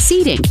goals,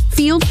 seating,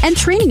 field, and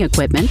training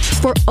equipment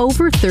for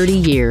over 30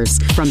 years.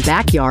 From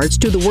backyards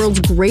to the world's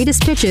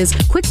greatest pitches,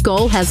 Quick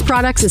Goal has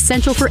products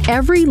essential for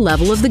every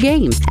level of the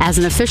game. As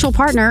an official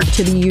partner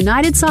to the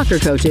United Soccer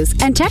Coaches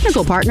and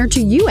technical partner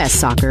to U.S.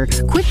 Soccer,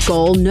 Quick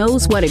Goal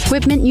knows what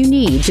equipment you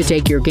need to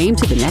take your game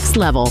to the next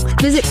level.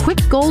 Visit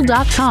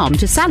quickgoal.com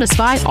to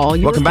satisfy all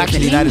your Welcome back to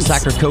the United needs.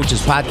 Soccer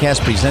Coaches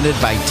podcast presented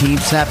by Team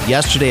Snap.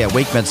 Yesterday at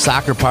Wake Med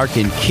Soccer Park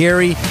in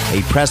Cary,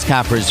 a press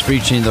conference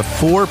featuring the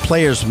 4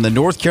 players from the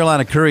North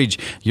Carolina Courage,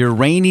 your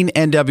reigning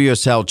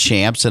NWSL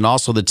champs, and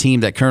also the team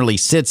that currently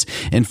sits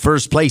in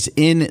first place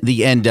in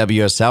the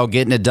NWSL,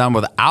 getting it done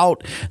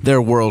without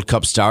their World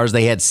Cup stars.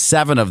 They had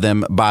 7 of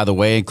them, by the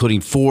way, including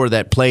 4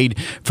 that played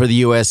for the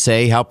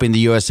USA, helping the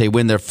USA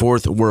win their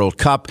 4th World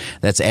Cup.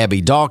 That's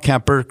Abby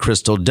Dahlkemper,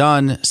 Crystal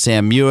Dunn,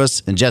 Sam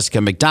Mewis, and Jessica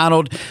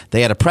McDonald.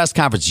 They had a press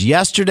conference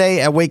yesterday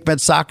at Wake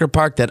Med Soccer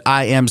Park that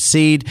I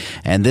emceed,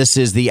 and this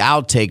is the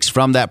outtakes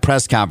from that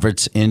press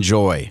conference.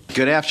 Enjoy.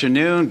 Good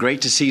afternoon.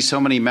 Great to see so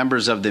many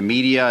members of the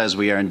media, as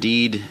we are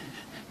indeed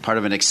part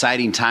of an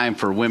exciting time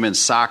for women's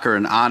soccer,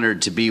 and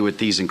honored to be with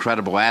these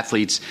incredible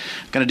athletes.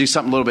 I'm going to do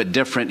something a little bit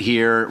different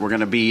here. We're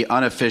going to be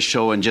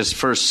unofficial and just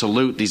first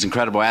salute these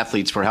incredible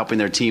athletes for helping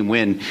their team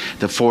win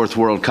the 4th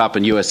World Cup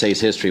in USA's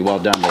history. Well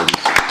done, ladies.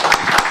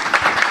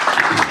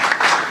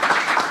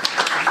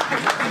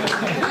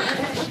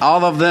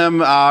 All of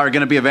them are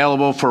going to be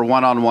available for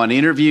one-on-one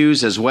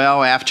interviews as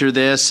well after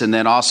this. And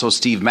then also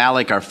Steve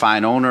Malik, our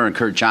fine owner, and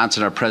Kurt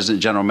Johnson, our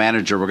president general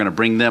manager. We're going to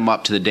bring them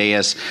up to the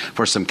dais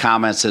for some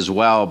comments as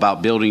well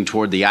about building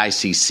toward the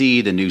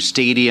ICC, the new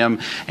stadium,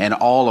 and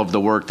all of the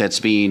work that's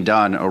being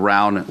done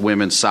around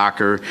women's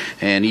soccer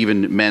and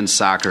even men's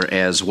soccer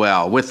as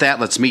well. With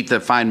that, let's meet the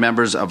fine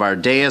members of our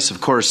dais.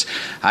 Of course,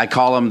 I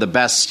call him the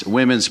best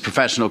women's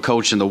professional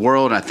coach in the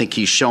world, and I think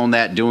he's shown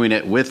that doing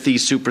it with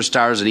these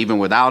superstars and even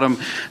without them.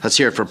 Let's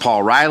hear it for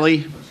Paul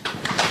Riley.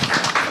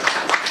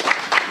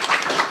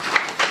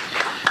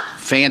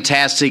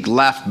 Fantastic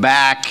left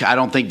back. I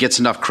don't think gets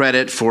enough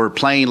credit for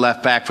playing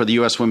left back for the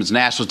U.S. women's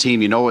national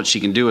team. You know what she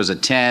can do as a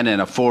 10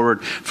 and a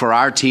forward for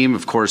our team.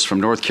 Of course,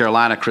 from North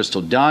Carolina,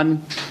 Crystal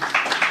Dunn.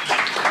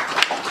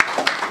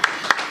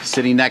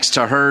 Sitting next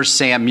to her,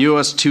 Sam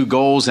Mewis, 2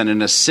 goals and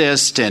an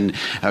assist, and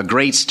a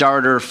great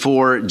starter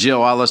for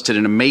Jill Ellis. Did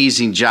an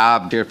amazing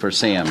job here for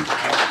Sam.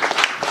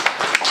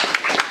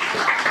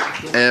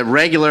 A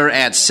regular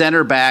at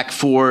center back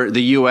for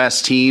the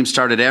U.S. team,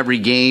 started every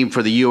game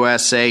for the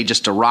USA,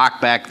 just a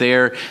rock back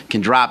there, can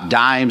drop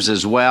dimes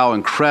as well,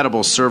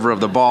 incredible server of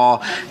the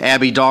ball,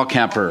 Abby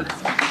Dahlkemper.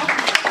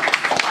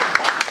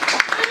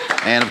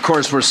 And, of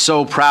course, we're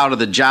so proud of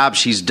the job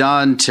she's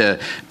done to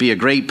be a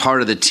great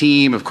part of the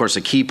team. Of course,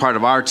 a key part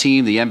of our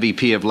team, the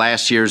MVP of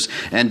last year's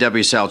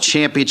NWSL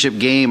championship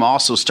game,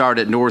 also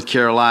started at North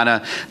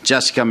Carolina,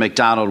 Jessica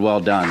McDonald. Well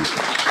done.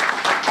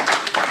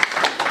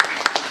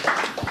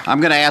 I'm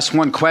going to ask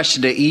one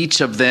question to each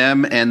of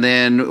them, and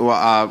then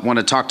want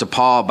to talk to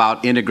Paul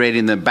about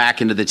integrating them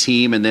back into the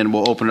team, and then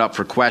we'll open it up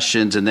for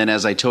questions. And then,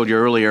 as I told you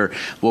earlier,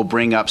 we'll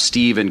bring up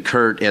Steve and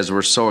Kurt, as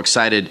we're so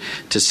excited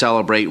to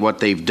celebrate what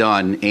they've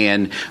done.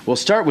 And we'll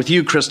start with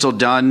you, Crystal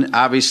Dunn,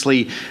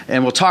 obviously,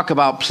 and we'll talk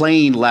about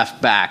playing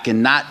left back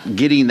and not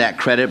getting that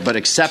credit, but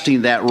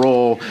accepting that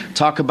role.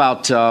 Talk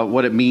about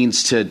what it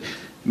means to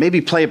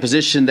maybe play a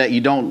position that you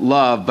don't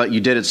love, but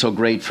you did it so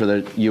great for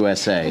the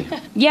USA.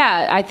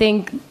 Yeah, I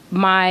think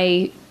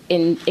my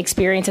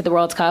experience at the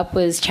World Cup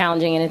was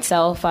challenging in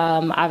itself.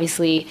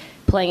 Obviously,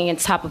 playing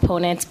against top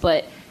opponents,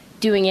 but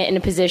doing it in a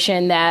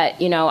position that,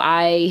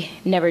 I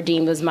never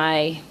deemed was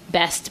my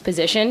best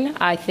position.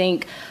 I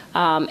think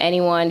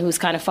anyone who's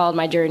kind of followed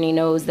my journey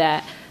knows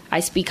that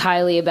I speak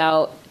highly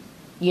about,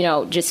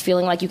 just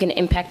feeling like you can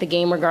impact the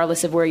game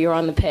regardless of where you're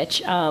on the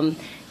pitch.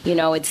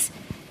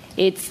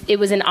 It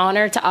was an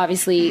honor to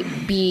obviously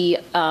be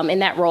in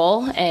that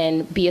role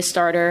and be a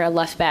starter, a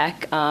left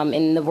back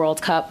in the World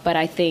Cup. But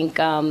I think,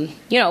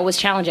 it was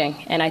challenging.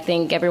 And I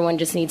think everyone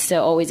just needs to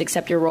always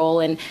accept your role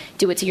and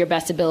do it to your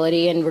best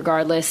ability. And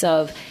regardless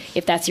of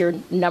if that's your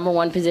number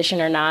one position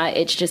or not,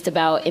 it's just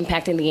about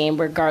impacting the game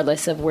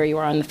regardless of where you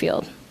are on the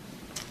field.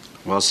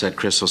 Well said,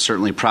 Crystal.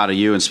 Certainly proud of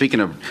you. And speaking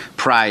of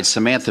pride,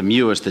 Samantha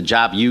Mewis, the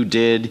job you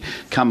did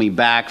coming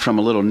back from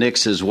a little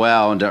Knicks as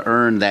well, and to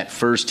earn that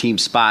first team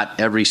spot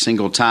every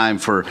single time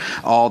for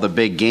all the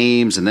big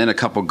games, and then a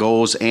couple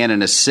goals and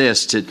an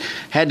assist. It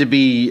had to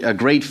be a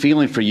great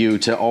feeling for you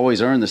to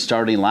always earn the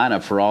starting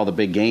lineup for all the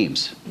big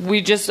games.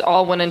 We just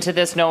all went into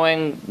this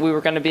knowing we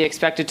were going to be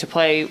expected to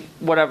play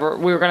whatever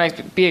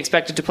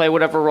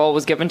role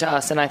was given to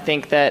us. And I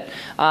think that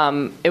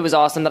it was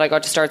awesome that I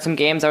got to start some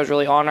games. I was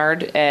really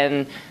honored. And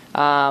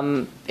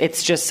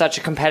it's just such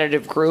a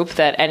competitive group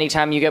that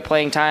anytime you get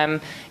playing time,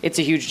 it's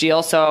a huge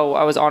deal. So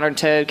I was honored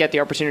to get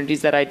the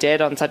opportunities that I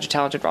did on such a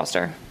talented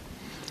roster.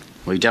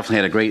 Well, you definitely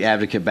had a great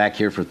advocate back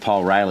here for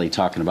Paul Riley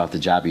talking about the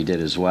job you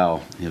did as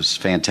well. It was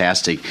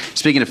fantastic.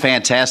 Speaking of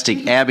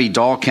fantastic, Abby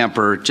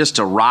Dahlkemper, just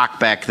a rock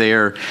back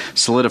there,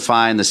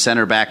 solidifying the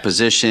center back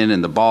position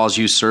and the balls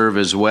you serve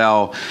as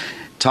well.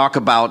 Talk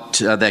about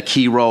that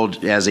key role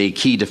as a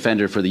key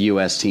defender for the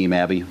U.S. team,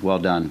 Abby. Well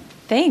done.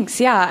 Thanks.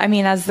 Yeah. I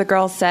mean, as the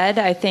girls said,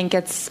 I think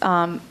it's,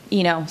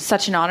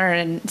 such an honor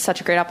and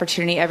such a great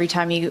opportunity every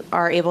time you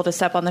are able to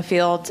step on the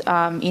field,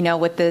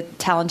 with the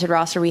talented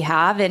roster we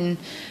have. And,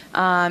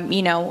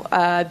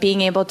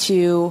 being able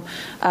to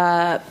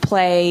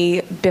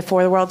play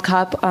before the World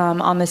Cup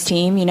on this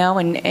team,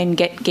 and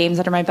get games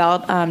under my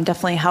belt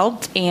definitely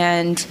helped.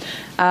 And,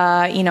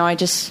 I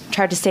just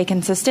tried to stay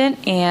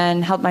consistent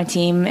and help my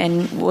team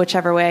in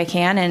whichever way I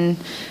can.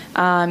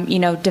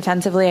 And,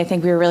 defensively, I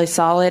think we were really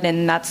solid,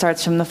 and that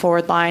starts from the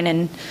forward line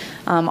and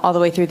all the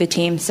way through the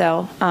team.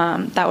 So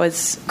that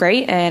was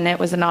great, and it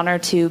was an honor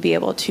to be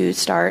able to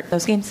start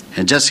those games.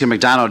 And Jessica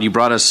McDonald, you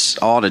brought us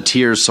all to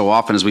tears so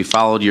often as we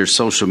followed your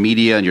social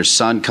media and your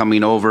son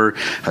coming over,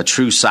 a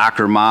true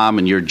soccer mom,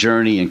 and your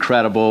journey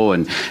incredible,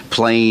 and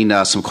playing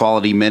some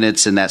quality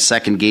minutes in that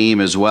second game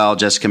as well.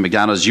 Jessica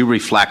McDonald, as you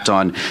reflect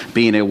on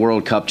being a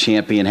World Cup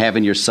champion,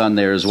 having your son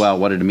there as well,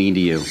 what did it mean to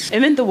you? It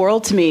meant the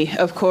world to me,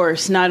 of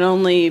course, not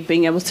only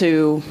being able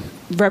to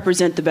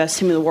represent the best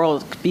team in the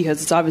world,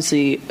 because it's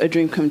obviously a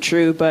dream come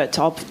true, but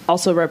to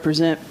also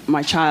represent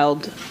my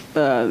child,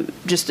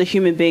 just a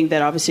human being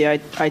that obviously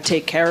I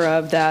take care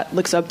of, that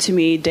looks up to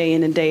me day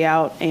in and day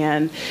out.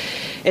 And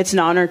it's an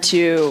honor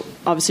to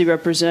obviously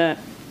represent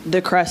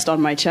the crest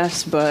on my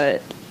chest,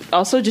 but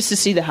also just to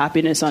see the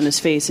happiness on his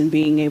face and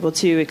being able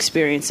to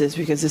experience this,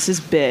 because this is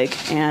big.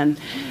 And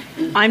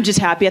I'm just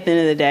happy at the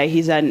end of the day,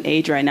 he's at an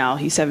age right now,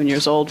 he's 7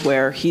 years old,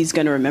 where he's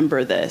going to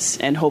remember this.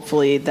 And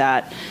hopefully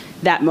that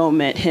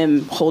moment,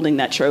 him holding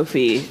that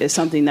trophy, is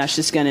something that's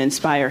just going to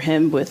inspire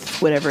him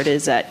with whatever it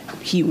is that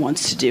he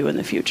wants to do in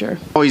the future.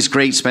 Always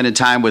great spending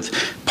time with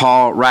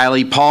Paul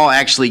Riley. Paul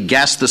actually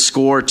guessed the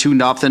score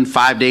 2-0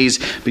 5 days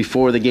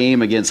before the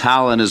game against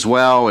Holland as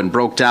well, and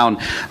broke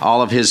down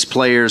all of his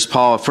players.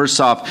 Paul,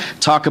 first off,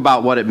 talk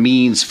about what it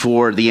means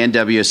for the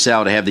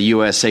NWSL to have the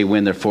USA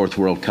win their 4th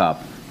World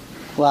Cup.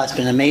 Well, it's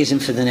been amazing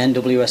for the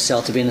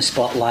NWSL to be in the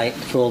spotlight,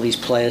 for all these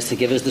players to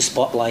give us the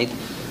spotlight.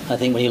 I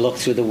think when you look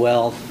through the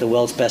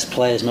world's best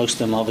players, most of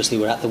them obviously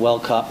were at the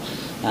World Cup,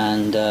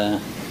 and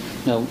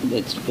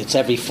it's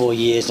every 4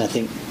 years, and I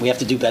think we have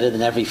to do better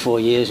than every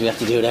 4 years. We have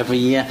to do it every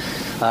year.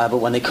 But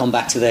when they come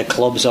back to their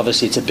clubs,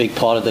 obviously it's a big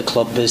part of the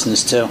club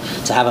business too,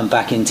 to have them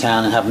back in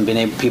town and haven't been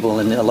able, people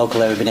in the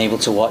local area been able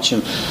to watch them.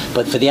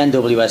 But for the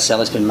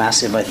NWSL, it's been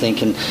massive, I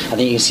think, and I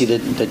think you can see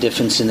the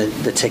difference in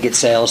the ticket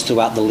sales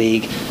throughout the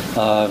league.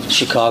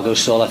 Chicago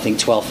sold, I think,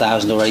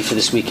 12,000 already for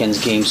this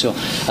weekend's game, so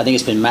I think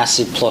it's been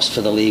massive plus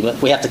for the league.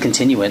 But we have to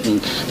continue it,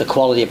 and the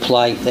quality of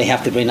play, they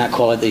have to bring that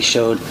quality they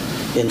showed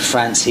in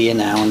France here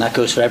now, and that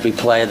goes for every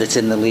player that's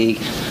in the league,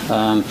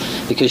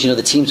 because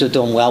the teams have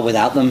done well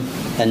without them,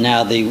 and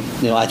now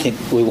I think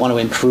we want to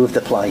improve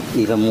the play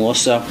even more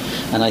so,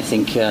 and I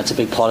think it's a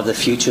big part of the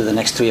future of the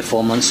next 3 or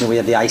 4 months. And we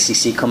have the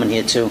ICC coming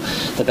here too,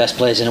 the best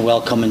players in the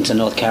world coming to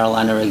North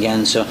Carolina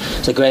again, so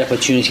it's a great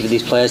opportunity for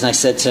these players. And I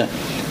said to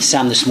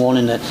Sam this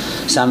morning that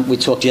we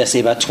talked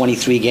yesterday about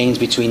 23 games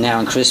between now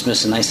and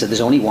Christmas, and I said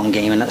there's only one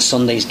game, and that's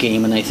Sunday's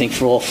game. And I think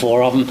for all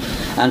 4 of them,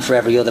 and for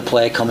every other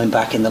player coming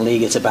back in the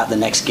league, it's about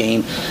the next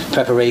game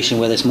preparation,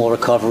 where there's more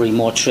recovery,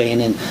 more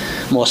training,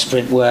 more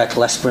sprint work,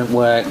 less sprint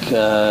work,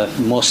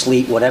 more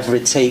sleep, whatever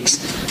it takes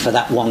for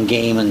that one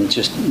game, and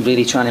just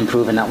really trying to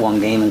improve in that one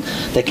game. And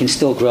they can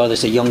still grow.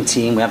 There's a young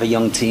team. We have a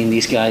young team.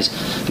 These guys,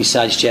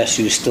 besides Jess,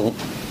 who's still...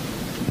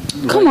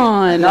 Come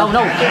on. No.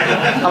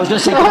 I was going to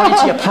say going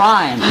into your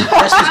prime.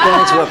 Jess is going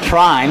into her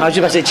prime. I was just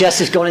about to say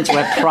Jess is going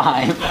into her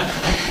prime.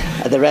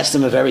 The rest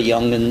of them are very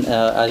young, and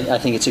I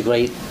think it's a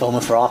great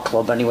moment for our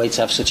club anyway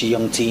to have such a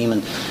young team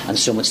and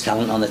so much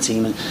talent on the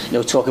team.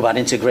 And talk about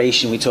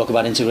integration. We talk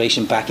about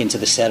integration back into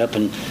the setup,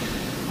 and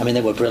I mean,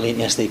 they were brilliant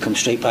yesterday. Come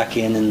straight back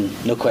in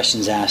and no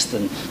questions asked,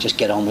 and just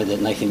get on with it.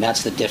 And I think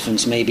that's the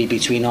difference maybe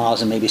between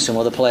ours and maybe some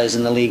other players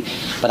in the league.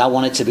 But I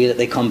want it to be that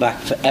they come back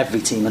for every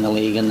team in the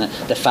league, and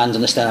the fans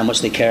understand how much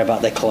they care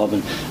about their club.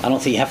 And I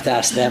don't think you have to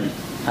ask them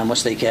how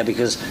much they care,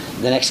 because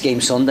the next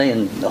game's Sunday,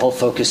 and the whole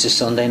focus is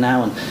Sunday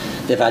now, and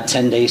they've had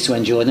 10 days to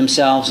enjoy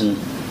themselves, and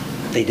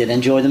they did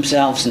enjoy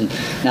themselves, and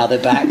now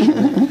they're back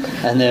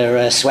and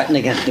they're sweating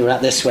again. They were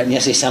out there sweating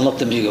yesterday. Sam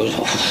looked at me and goes,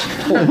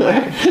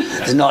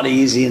 it's not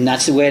easy, and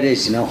that's the way it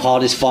is.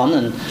 Hard is fun,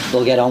 and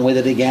they'll get on with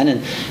it again.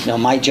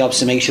 And my job's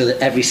to make sure that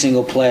every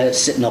single player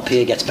sitting up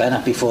here gets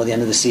better before the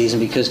end of the season,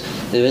 because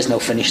there is no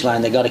finish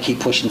line. They've got to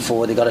keep pushing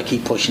forward. They've got to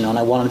keep pushing on.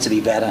 I want them to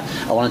be better.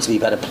 I want them to be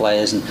better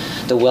players, and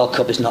the World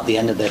Cup is not the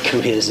end of their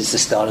careers. It's the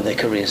start of their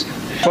careers.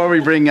 Before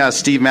we bring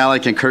Steve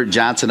Malik and Kurt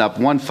Johnson up,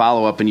 one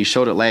follow-up, and you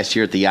showed it last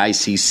year at the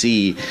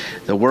ICC,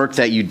 the work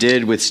that you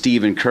did with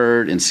Steve and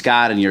Kurt and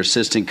Scott and your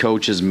assistant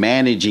coaches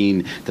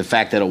managing the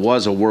fact that it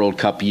was a World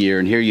Cup year,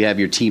 and here you have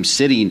your team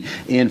sitting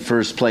in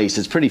first place.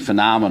 It's pretty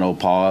phenomenal,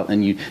 Paul,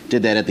 and you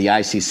did that at the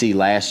ICC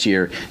last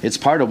year. It's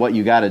part of what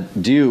you got to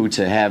do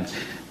to have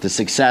the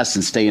success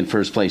and stay in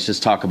first place.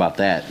 Just talk about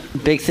that.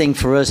 Big thing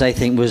for us, I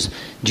think, was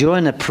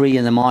during the pre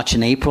and the March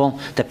and April,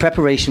 the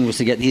preparation was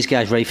to get these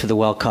guys ready for the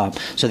World Cup.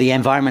 So the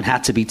environment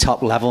had to be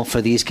top level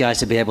for these guys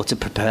to be able to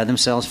prepare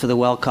themselves for the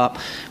World Cup,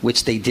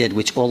 which they did,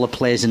 which all the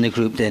players in the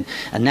group did.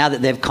 And now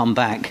that they've come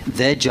back,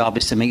 their job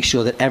is to make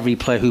sure that every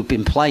player who's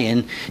been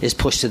playing is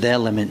pushed to their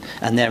limit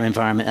and their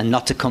environment, and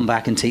not to come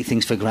back and take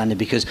things for granted,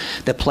 because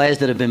the players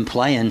that have been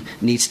playing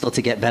need still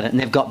to get better, and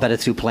they've got better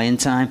through playing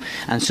time.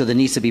 And so there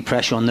needs to be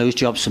pressure on those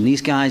jobs from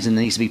these guys, and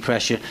there needs to be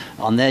pressure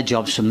on their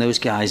jobs from those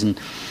guys, and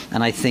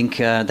I think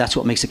that's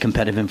what makes a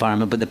competitive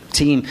environment. But the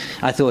team,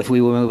 I thought if we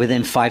were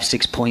within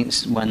 5-6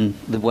 points when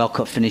the World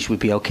Cup finished, we'd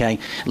be okay.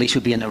 At least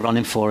we'd be in the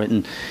running for it,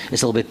 and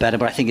it's a little bit better.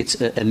 But I think it's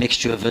a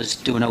mixture of us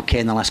doing okay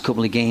in the last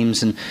couple of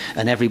games, and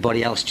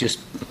everybody else just,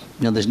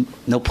 there's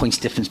no points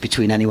difference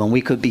between anyone.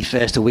 We could be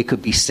first or we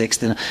could be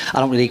sixth, and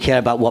I don't really care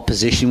about what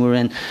position we're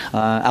in.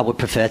 I would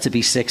prefer to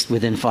be sixth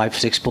within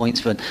 5-6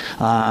 points, but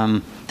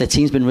the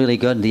team's been really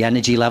good. The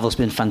energy level's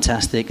been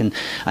fantastic, and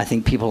I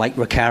think people like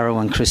Recaro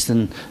and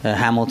Kristen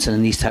Hamilton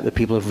and these type of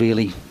people have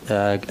really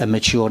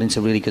matured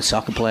into really good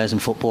soccer players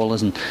and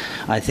footballers. And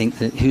I think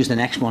that who's the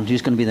next one?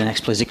 Who's going to be the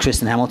next player? Is it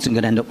Kristen Hamilton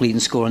going to end up leading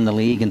scorer in the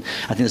league? And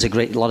I think there's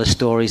a lot of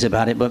stories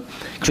about it. But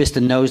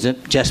Kristen knows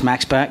that Jess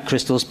Mack's back,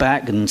 Crystal's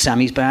back, and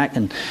Sammy's back,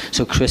 and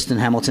so Kristen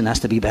Hamilton has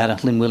to be better.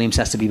 Lynn Williams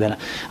has to be better.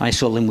 I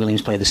saw Lynn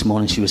Williams play this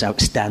morning. She was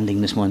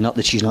outstanding this morning. Not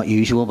that she's not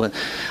usual, but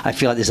I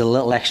feel like there's a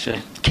little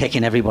extra kick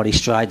in everybody's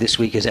stride this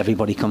week as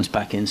everybody comes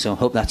back in. So I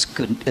hope that's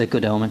a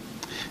good omen.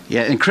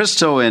 Yeah, and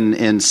Crystal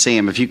and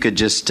Sam, if you could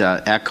just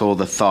echo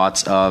the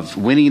thoughts of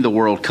winning the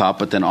World Cup,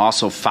 but then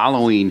also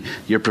following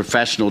your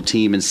professional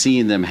team and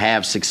seeing them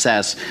have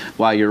success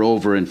while you're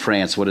over in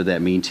France. What did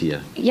that mean to you?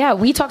 Yeah,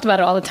 we talked about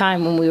it all the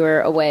time when we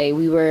were away.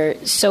 We were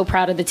so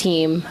proud of the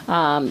team.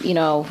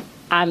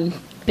 I'm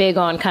big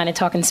on kind of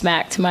talking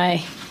smack to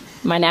my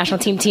national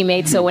team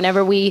teammates. So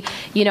whenever we,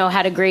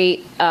 had a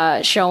great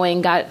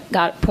showing,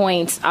 got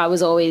points, I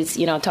was always,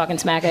 talking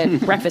smack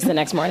at breakfast the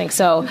next morning.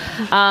 So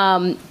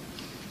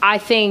I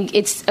think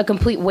it's a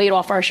complete weight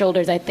off our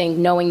shoulders, I think,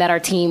 knowing that our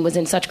team was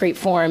in such great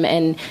form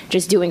and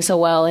just doing so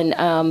well.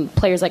 And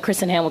players like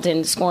Kristen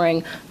Hamilton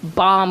scoring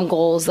bomb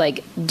goals,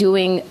 like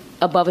doing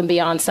above and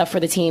beyond stuff for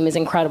the team is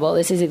incredible.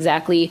 This is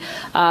exactly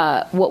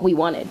what we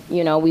wanted.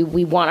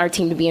 We want our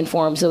team to be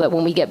informed so that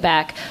when we get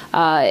back,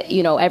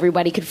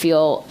 everybody could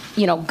feel,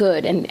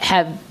 good and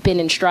have been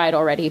in stride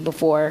already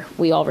before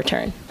we all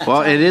return.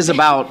 Well, it is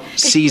about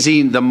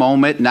seizing the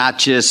moment, not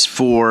just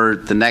for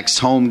the next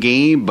home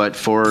game, but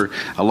for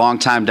a long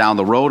time down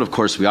the road. Of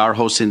course, we are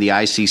hosting the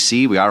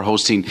ICC. We are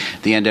hosting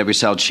the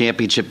NWSL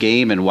Championship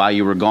game. And while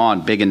you were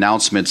gone, big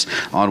announcements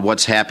on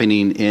what's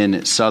happening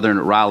in Southern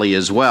Raleigh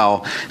as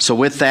well. So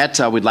with that,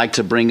 we'd like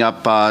to bring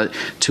up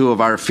two of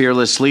our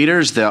fearless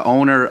leaders, the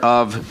owner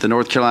of the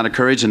North Carolina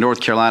Courage and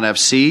North Carolina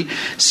FC,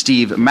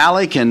 Steve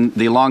Malik, and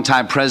the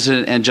longtime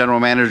president and general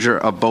manager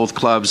of both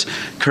clubs,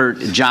 Kurt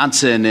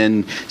Johnson.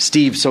 And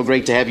Steve, so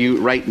great to have you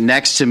right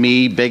next to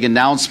me. Big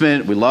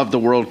announcement. We love the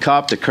World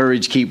Cup. The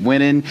Courage keep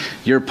winning.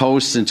 Your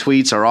posts and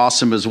tweets are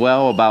awesome as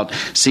well about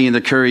seeing the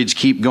Courage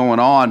keep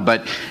going on.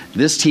 But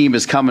this team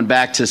is coming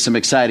back to some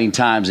exciting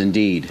times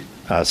indeed.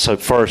 So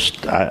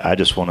first, I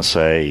just want to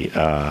say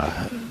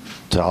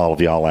to all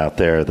of y'all out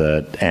there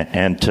that,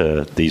 and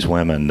to these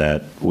women,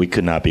 that we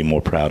could not be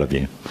more proud of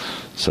you.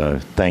 So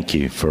thank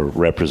you for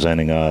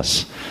representing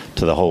us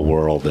to the whole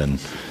world, and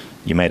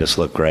you made us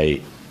look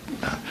great.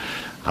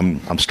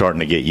 I'm starting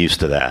to get used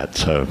to that,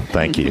 so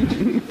thank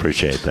you.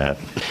 Appreciate that.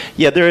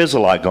 Yeah, there is a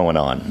lot going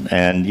on,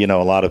 and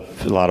a lot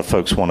of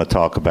folks want to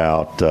talk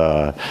about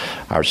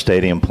our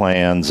stadium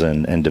plans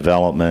and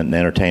development and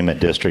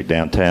entertainment district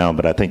downtown.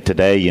 But I think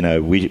today,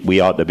 we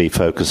ought to be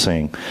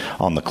focusing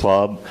on the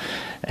club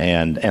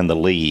and the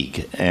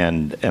league.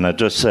 And I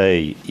just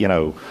say,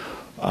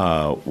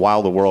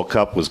 while the World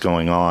Cup was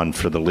going on,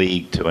 for the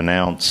league to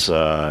announce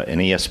an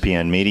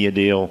ESPN media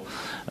deal.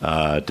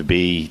 To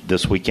be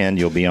this weekend,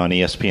 you'll be on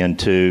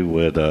ESPN2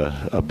 with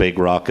a big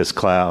raucous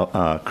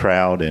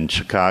crowd in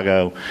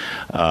Chicago.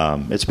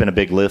 It's been a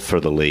big lift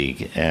for the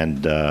league,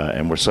 and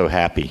we're so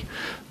happy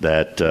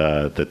that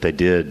they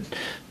did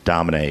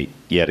dominate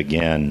yet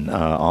again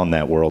on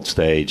that world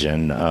stage,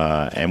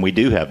 and we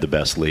do have the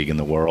best league in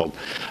the world.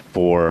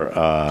 For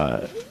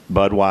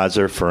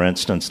Budweiser, for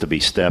instance, to be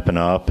stepping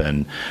up,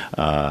 and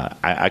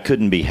I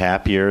couldn't be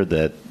happier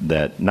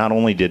that not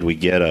only did we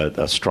get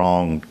a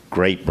strong,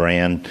 great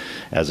brand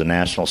as a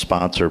national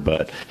sponsor,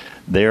 but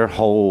their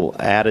whole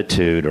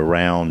attitude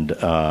around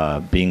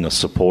being a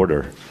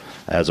supporter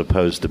as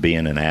opposed to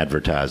being an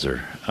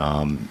advertiser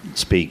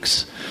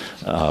speaks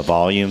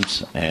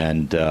volumes,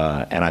 and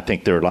I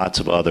think there are lots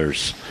of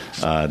others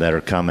that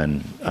are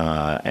coming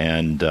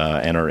and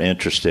are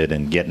interested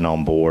in getting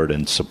on board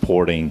and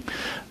supporting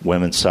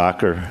women's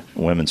soccer,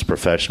 women's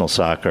professional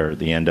soccer,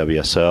 the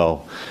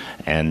NWSL,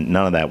 and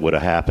none of that would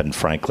have happened,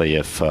 frankly,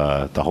 if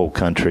the whole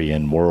country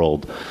and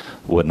world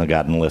wouldn't have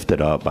gotten lifted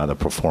up by the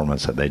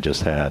performance that they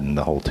just had and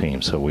the whole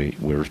team. So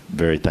we're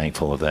very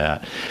thankful of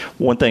that.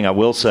 One thing I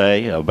will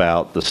say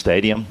about the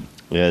stadium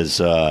is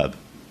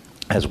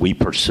as we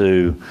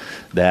pursue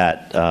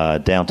that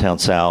Downtown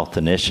South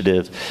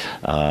initiative,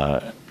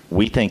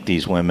 we think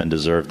these women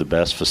deserve the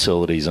best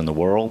facilities in the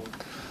world,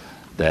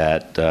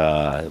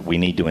 that we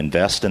need to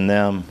invest in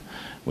them.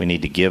 We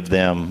need to give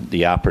them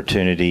the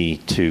opportunity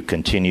to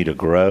continue to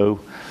grow.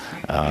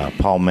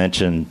 Paul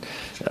mentioned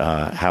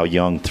how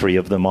young 3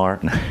 of them are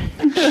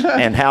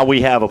and how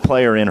we have a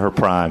player in her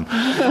prime.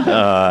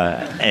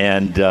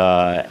 And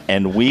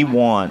we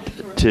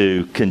want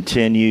to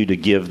continue to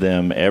give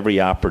them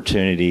every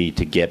opportunity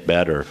to get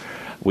better.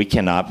 We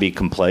cannot be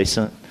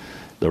complacent.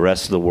 The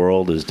rest of the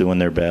world is doing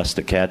their best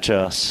to catch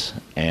us.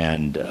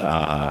 And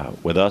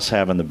with us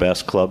having the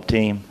best club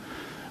team,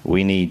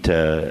 we need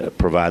to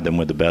provide them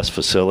with the best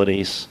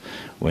facilities.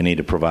 We need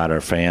to provide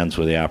our fans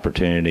with the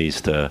opportunities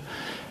to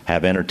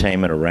have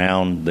entertainment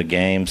around the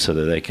game so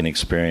that they can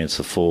experience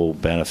the full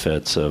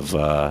benefits of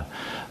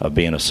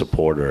being a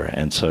supporter.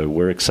 And so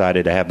we're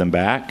excited to have them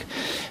back,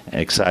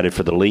 excited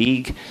for the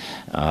league,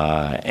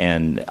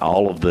 and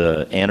all of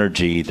the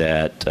energy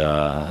that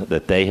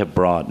they have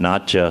brought,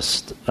 not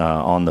just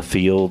on the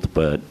field,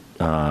 but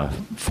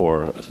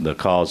for the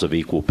cause of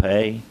equal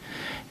pay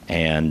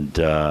and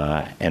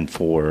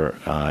for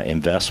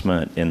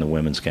investment in the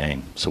women's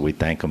game. So we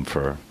thank them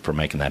for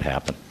making that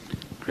happen.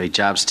 Great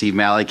job, Steve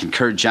Malik and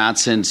Kurt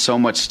Johnson. So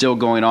much still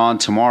going on.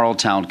 Tomorrow,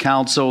 Town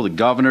Council, the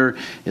governor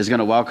is going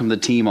to welcome the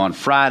team on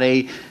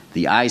Friday.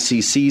 The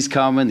ICC's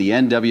coming. The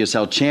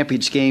NWSL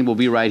Championship game will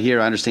be right here.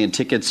 I understand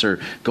tickets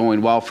are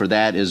going well for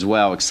that as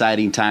well.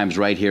 Exciting times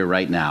right here,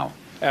 right now.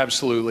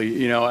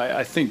 Absolutely. You know,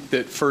 I think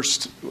that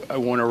first I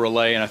want to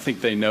relay, and I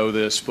think they know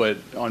this, but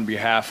on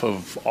behalf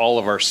of all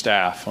of our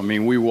staff, I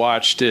mean, we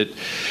watched it,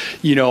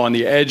 you know, on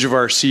the edge of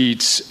our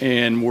seats,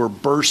 and we're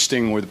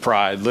bursting with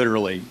pride,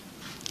 literally.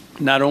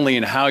 Not only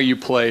in how you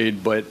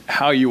played, but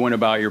how you went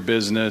about your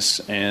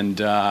business, and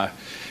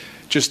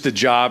just the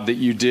job that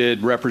you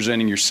did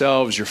representing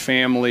yourselves, your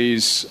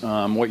families,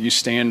 what you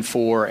stand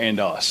for, and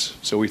us.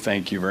 So we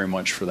thank you very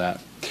much for that.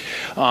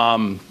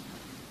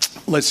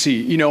 Let's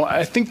see. You know,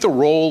 I think the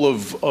role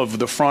of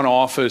the front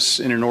office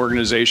in an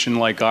organization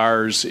like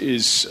ours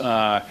is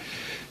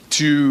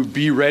to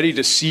be ready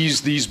to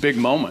seize these big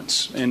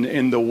moments.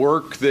 And the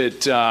work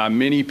that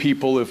many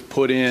people have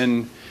put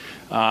in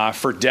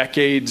for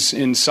decades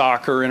in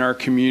soccer in our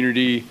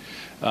community,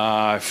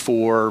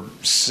 for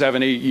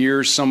 7-8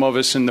 years, some of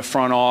us in the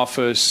front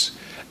office,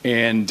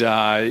 and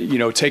you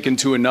know, taken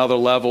to another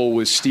level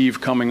with Steve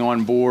coming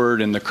on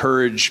board and the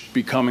Courage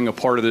becoming a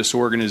part of this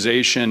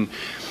organization.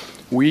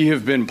 We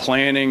have been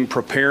planning,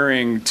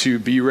 preparing to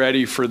be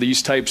ready for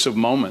these types of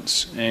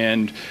moments.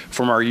 And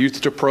from our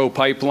Youth to Pro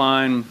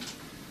pipeline,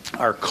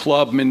 our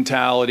club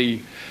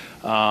mentality,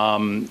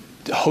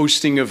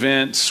 hosting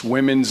events,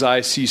 women's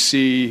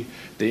ICC,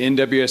 the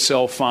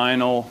NWSL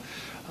final,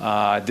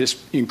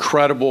 this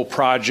incredible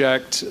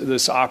project,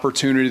 this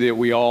opportunity that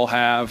we all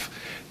have.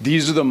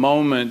 These are the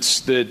moments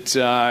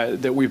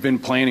that we've been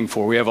planning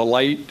for. We have a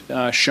light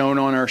shown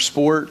on our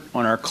sport,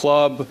 on our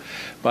club,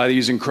 by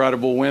these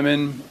incredible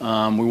women.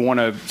 We want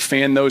to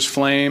fan those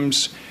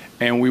flames,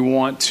 and we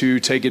want to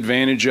take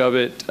advantage of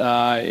it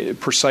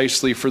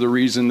precisely for the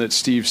reason that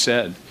Steve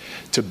said,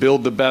 to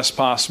build the best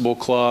possible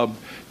club,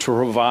 to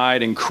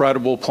provide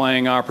incredible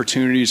playing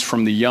opportunities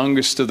from the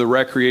youngest of the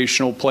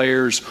recreational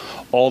players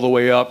all the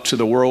way up to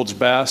the world's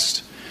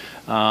best,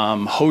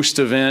 host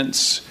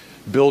events,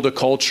 build a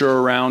culture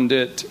around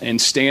it,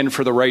 and stand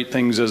for the right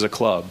things as a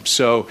club.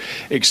 So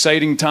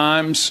exciting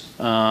times.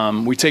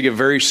 We take it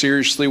very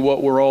seriously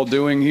what we're all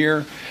doing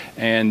here,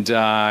 and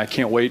I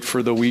can't wait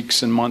for the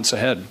weeks and months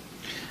ahead.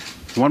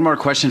 One more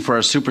question for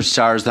our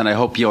superstars, then I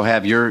hope you'll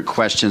have your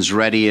questions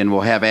ready, and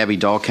we'll have Abby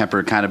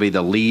Dahlkemper kind of be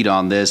the lead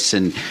on this.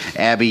 And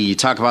Abby, you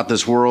talk about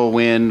this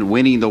whirlwind,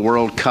 winning the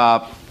World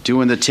Cup,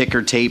 doing the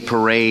ticker tape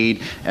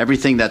parade,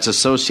 everything that's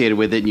associated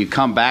with it, and you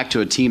come back to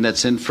a team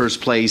that's in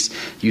first place.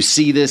 You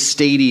see this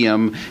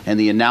stadium and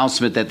the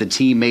announcement that the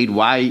team made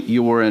while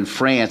you were in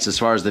France as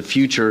far as the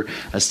future,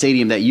 a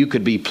stadium that you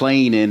could be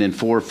playing in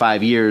 4 or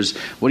 5 years.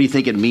 What do you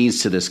think it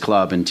means to this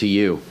club and to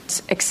you?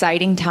 It's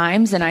exciting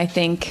times, and I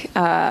think,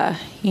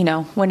 you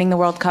know, winning the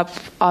World Cup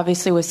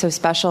obviously was so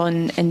special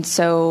and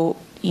so,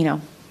 you know,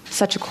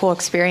 such a cool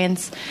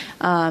experience.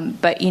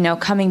 But, you know,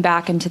 coming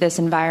back into this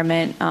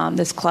environment,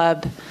 this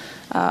club,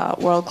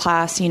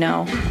 world-class,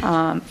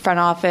 front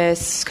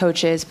office,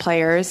 coaches,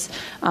 players.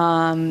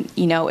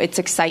 It's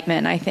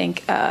excitement, I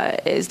think,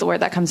 is the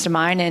word that comes to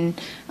mind.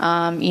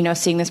 And,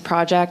 seeing this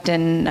project,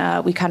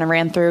 and we kind of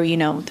ran through,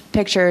 the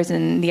pictures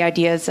and the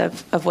ideas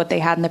of what they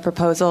had in the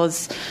proposal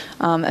is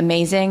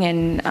amazing.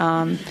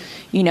 And,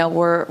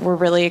 we're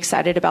really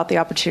excited about the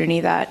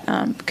opportunity that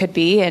could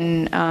be.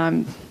 And,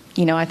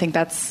 I think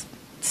that's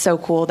so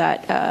cool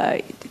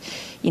that,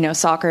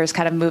 soccer is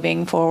kind of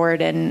moving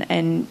forward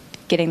and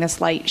getting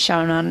this light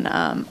shown on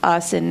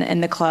us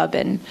and the club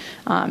and,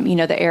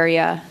 the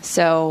area.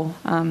 So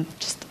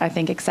just, I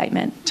think,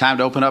 excitement. Time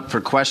to open up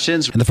for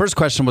questions. And the first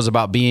question was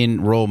about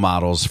being role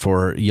models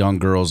for young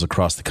girls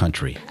across the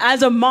country.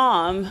 As a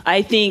mom,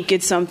 I think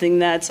it's something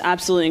that's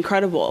absolutely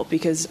incredible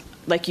because,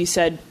 like you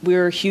said,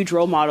 we're huge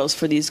role models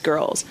for these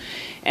girls.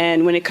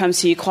 And when it comes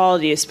to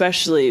equality,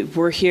 especially,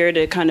 we're here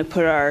to kind of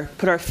put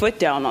our foot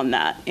down on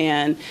that.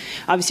 And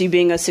obviously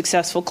being a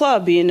successful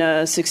club, being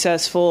a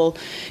successful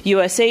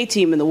USA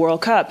team in the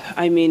World Cup,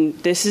 I mean,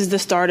 this is the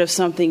start of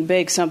something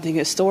big, something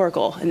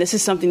historical. And this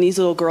is something these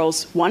little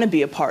girls want to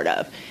be a part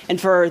of.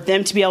 And for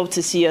them to be able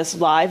to see us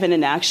live and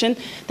in action,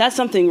 that's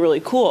something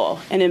really cool.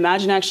 And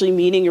imagine actually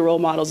meeting your role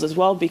models as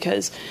well,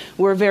 because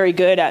we're very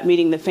good at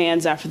meeting the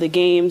fans after the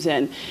games.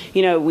 And,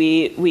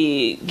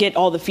 we get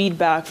all the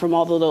feedback from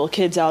all the little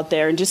kids out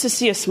there, and just to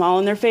see a smile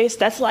on their face,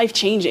 that's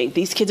life-changing.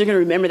 These kids are going to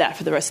remember that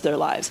for the rest of their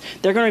lives.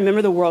 They're going to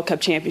remember the World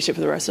Cup championship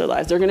for the rest of their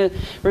lives. They're going to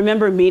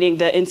remember meeting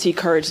the NC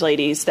Courage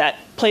ladies that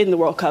played in the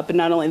World Cup, and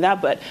not only that,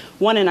 but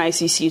won an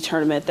ICC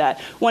tournament, that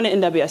won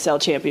an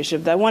NWSL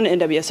championship, that won an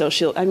NWSL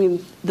Shield. I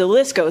mean, the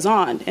list goes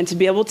on. And to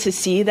be able to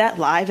see that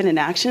live and in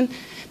action,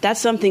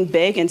 that's something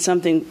big and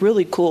something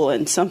really cool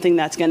and something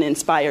that's going to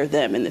inspire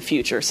them in the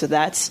future. So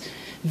that's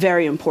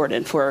very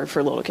important for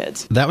little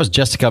kids. That was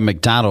Jessica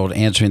McDonald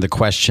answering the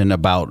question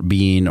about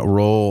being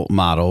role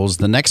models.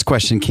 The next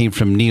question came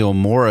from Neil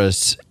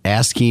Morris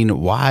asking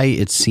why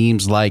it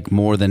seems like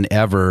more than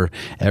ever,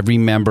 every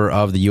member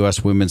of the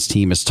U.S. women's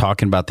team is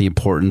talking about the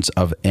importance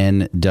of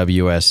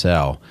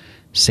NWSL.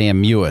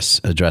 Sam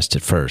Mewis addressed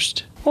it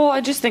first. Well,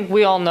 I just think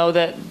we all know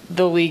that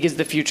the league is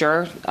the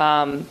future.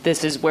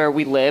 This is where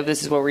we live.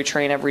 This is where we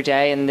train every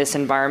day. And this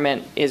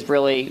environment is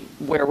really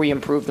where we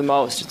improve the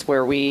most. It's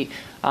where we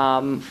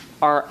are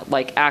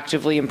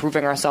actively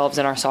improving ourselves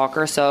in our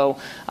soccer. So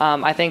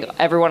I think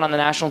everyone on the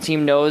national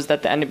team knows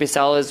that the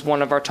NWSL is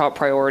one of our top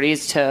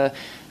priorities to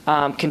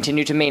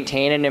continue to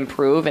maintain and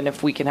improve. And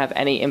if we can have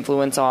any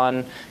influence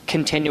on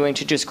continuing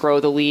to just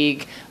grow the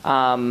league,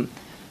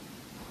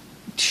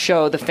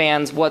 show the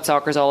fans what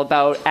soccer is all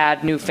about,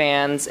 add new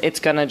fans, it's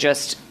going to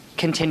just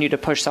continue to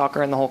push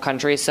soccer in the whole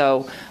country.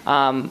 So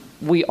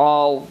we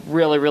all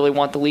really, really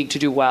want the league to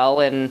do well,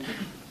 and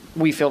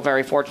we feel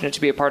very fortunate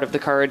to be a part of the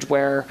Courage,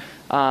 where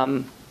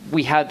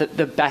we have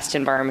the best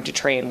environment to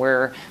train,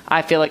 where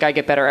I feel like I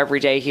get better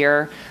every day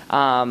here.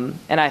 And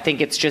I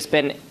think it's just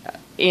been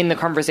in the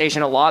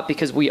conversation a lot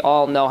because we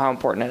all know how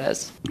important it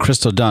is.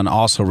 Crystal Dunn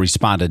also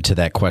responded to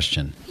that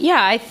question. Yeah,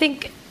 I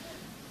think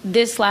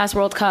this last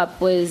World Cup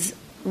was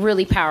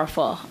really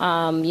powerful.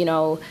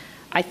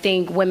 I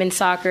think women's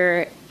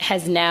soccer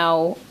has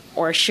now,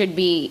 or should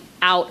be,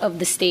 out of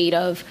the state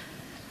of,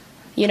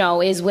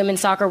 is women's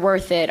soccer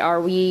worth it?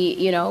 Are we,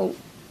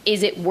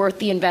 is it worth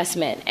the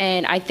investment?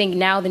 And I think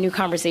now the new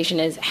conversation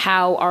is,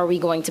 how are we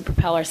going to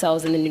propel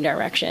ourselves in the new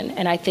direction?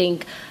 And I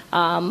think,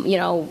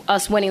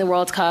 us winning the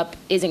World Cup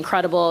is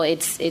incredible.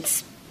 It's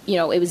it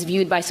was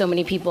viewed by so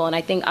many people. And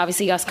I think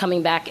obviously us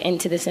coming back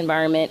into this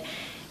environment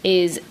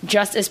is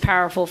just as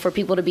powerful for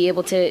people to be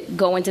able to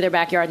go into their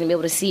backyards and be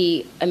able to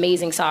see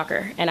amazing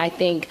soccer. And I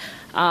think,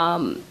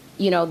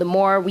 the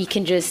more we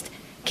can just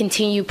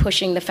continue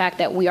pushing the fact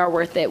that we are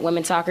worth it,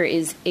 women's soccer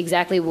is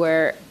exactly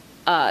where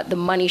the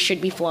money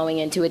should be flowing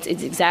into. It's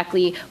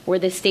exactly where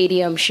the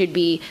stadium should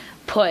be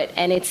put.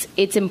 And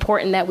it's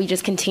important that we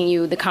just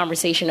continue the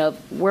conversation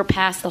of, we're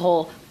past the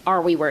whole,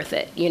 are we worth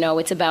it?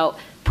 It's about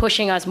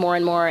pushing us more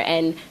and more.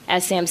 And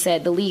as Sam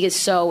said, the league is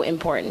so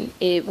important.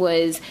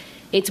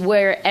 It's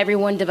where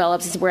everyone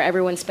develops. It's where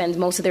everyone spends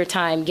most of their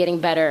time getting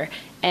better.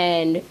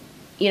 And,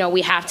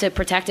 we have to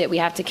protect it. We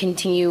have to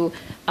continue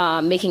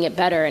making it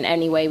better in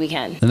any way we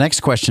can. The next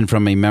question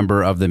from a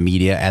member of the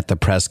media at the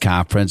press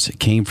conference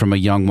came from a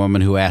young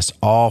woman who asked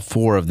all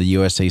four of the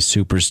USA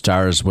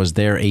superstars, was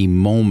there a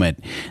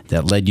moment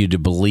that led you to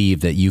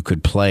believe that you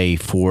could play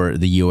for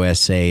the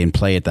USA and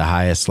play at the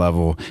highest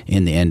level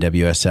in the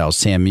NWSL?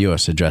 Sam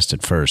Mewis addressed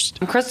it first.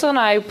 Crystal and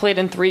I played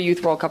in 3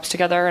 Youth World Cups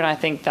together, and I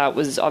think that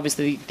was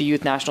obviously the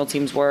youth national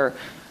teams were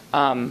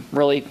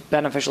really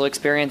beneficial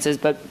experiences,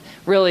 but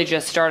really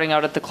just starting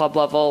out at the club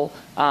level,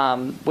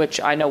 which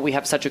I know we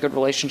have such a good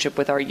relationship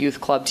with our youth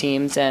club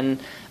teams, and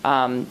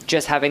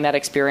just having that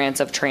experience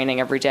of training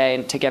every day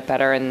and to get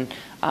better. And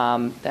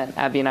then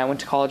Abby and I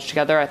went to college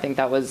together. I think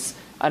that was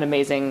an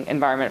amazing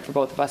environment for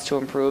both of us to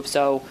improve.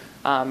 So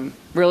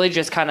really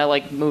just kind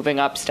of moving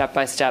up step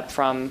by step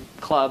from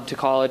club to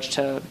college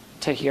to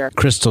here.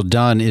 Crystal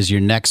Dunn is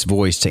your next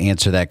voice to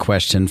answer that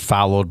question,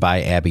 followed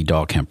by Abby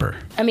Dahlkemper.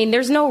 I mean,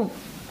 there's no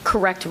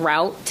correct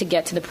route to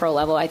get to the pro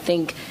level. I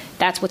think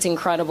that's what's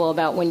incredible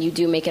about when you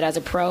do make it as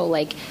a pro.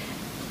 Like,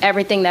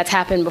 everything that's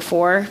happened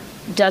before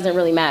doesn't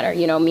really matter.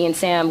 You know, me and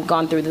Sam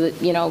gone through the,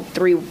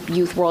 3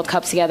 youth World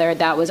Cups together.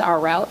 That was our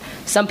route.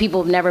 Some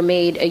people have never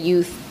made a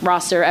youth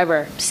roster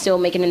ever, still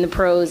making it in the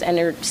pros, and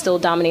they're still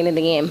dominating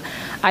the game.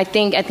 I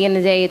think at the end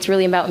of the day, it's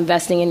really about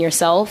investing in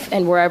yourself,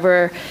 and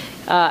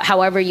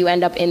however you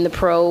end up in the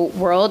pro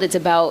world, it's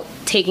about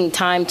taking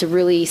time to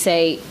really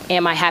say,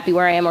 am I happy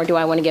where I am, or do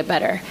I want to get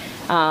better?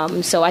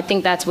 So I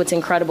think that's what's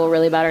incredible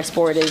really about our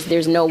sport is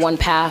there's no one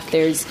path.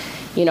 There's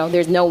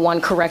no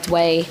one correct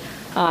way.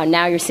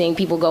 Now you're seeing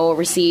people go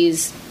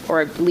overseas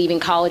or leaving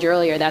college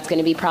earlier. That's going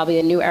to be probably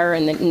a new era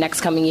in the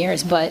next coming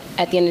years. But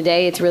at the end of the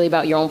day, it's really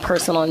about your own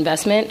personal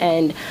investment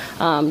and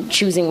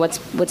choosing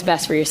what's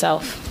best for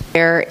yourself.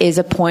 There is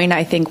a point,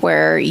 I think,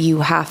 where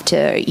you have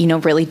to,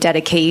 really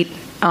dedicate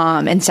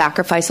and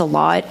sacrifice a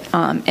lot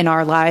in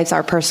our lives,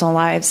 our personal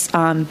lives,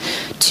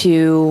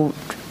 to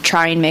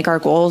try and make our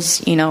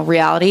goals,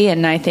 reality.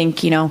 And I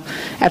think,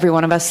 every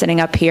one of us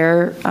sitting up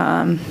here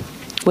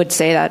would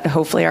say that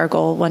hopefully our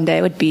goal one day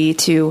would be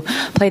to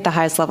play at the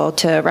highest level,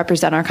 to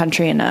represent our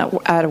country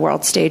at a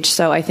world stage.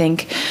 So I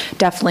think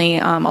definitely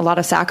a lot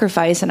of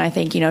sacrifice, and I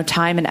think,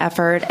 time and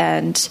effort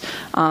and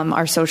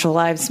our social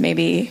lives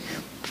maybe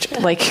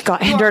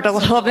got hindered a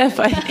little bit,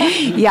 but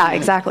yeah,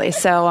 exactly.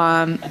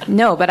 So,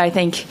 no, but I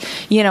think,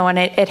 and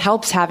it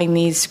helps having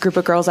these group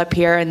of girls up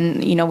here, and,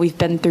 we've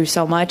been through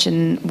so much,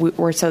 and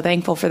we're so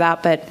thankful for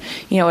that. But,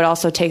 it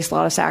also takes a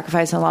lot of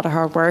sacrifice and a lot of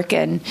hard work.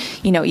 And,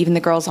 even the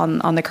girls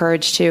on the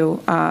Courage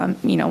too,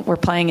 we're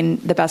playing in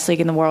the best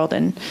league in the world,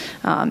 and,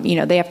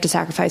 they have to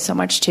sacrifice so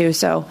much too.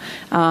 So,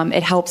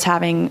 it helps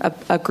having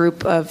a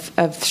group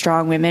of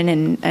strong women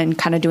and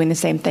kind of doing the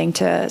same thing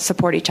to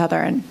support each other.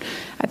 And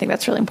I think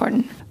that's really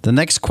important. The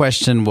next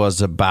question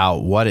was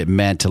about what it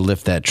meant to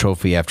lift that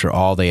trophy after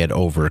all they had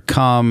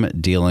overcome,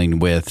 dealing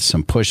with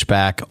some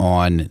pushback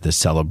on the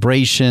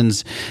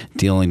celebrations,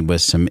 dealing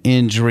with some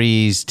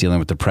injuries, dealing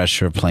with the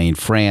pressure of playing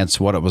France,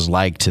 what it was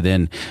like to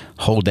then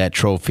hold that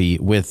trophy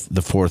with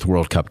the 4th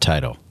World Cup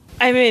title.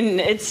 I mean,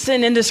 it's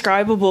an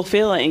indescribable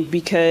feeling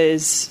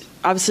because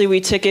obviously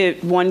we took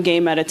it one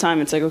game at a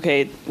time. It's like,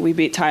 okay, we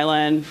beat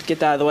Thailand, get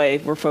that out of the way.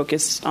 We're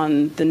focused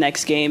on the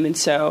next game. And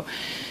so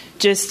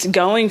just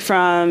going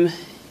from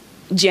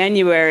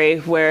January,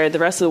 where the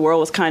rest of the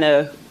world was kind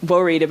of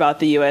worried about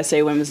the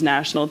USA women's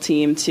national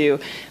team, to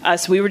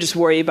us, we were just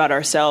worried about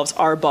ourselves,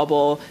 our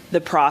bubble,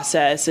 the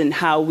process, and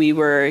how we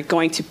were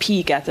going to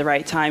peak at the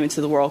right time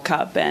into the World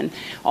Cup, and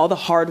all the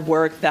hard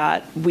work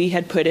that we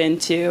had put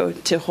into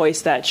to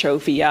hoist that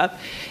trophy up.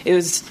 It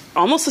was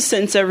almost a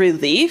sense of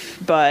relief,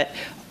 but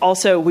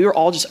also we were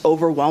all just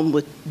overwhelmed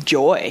with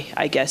joy,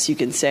 I guess you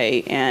can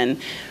say.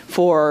 And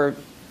for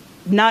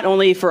not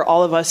only for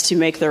all of us to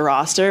make the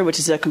roster, which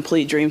is a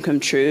complete dream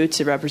come true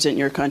to represent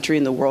your country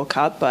in the World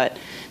Cup, but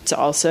to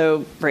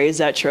also raise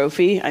that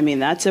trophy. I mean,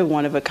 that's a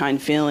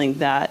one-of-a-kind feeling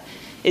that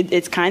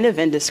it's kind of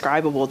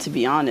indescribable, to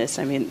be honest.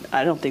 I mean,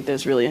 I don't think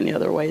there's really any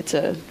other way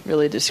to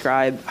really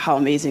describe how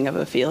amazing of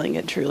a feeling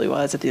it truly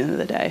was at the end of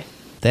the day.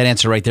 That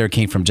answer right there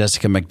came from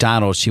Jessica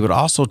McDonald. She would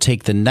also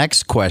take the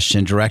next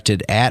question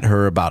directed at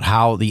her about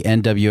how the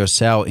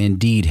NWSL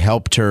indeed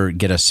helped her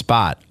get a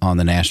spot on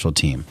the national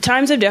team.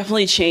 Times have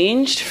definitely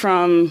changed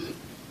from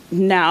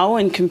now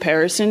in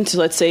comparison to,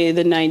 let's say,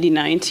 the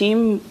 99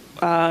 team.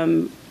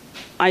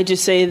 I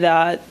just say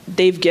that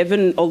they've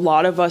given a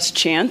lot of us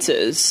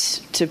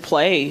chances to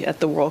play at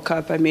the World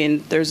Cup. I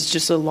mean, there's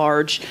just a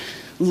large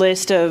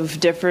list of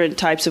different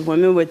types of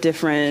women with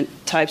different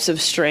types of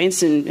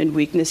strengths and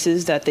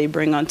weaknesses that they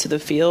bring onto the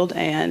field.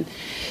 And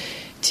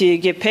to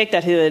get picked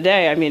at the end of the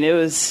day, I mean, it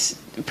was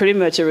pretty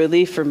much a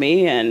relief for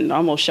me and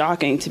almost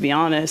shocking, to be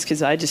honest,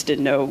 because I just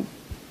didn't know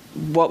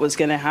what was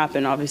going to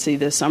happen, obviously,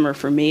 this summer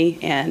for me.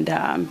 And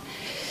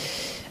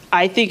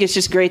I think it's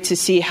just great to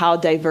see how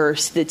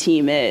diverse the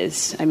team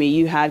is. I mean,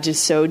 you have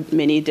just so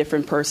many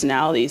different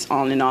personalities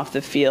on and off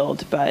the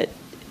field, but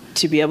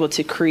to be able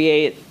to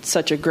create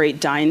such a great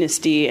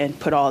dynasty and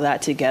put all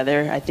that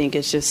together, I think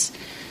it's just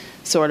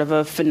sort of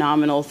a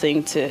phenomenal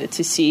thing to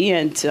see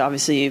and to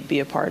obviously be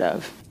a part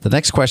of. The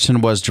next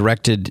question was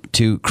directed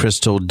to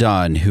Crystal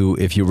Dunn, who,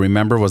 if you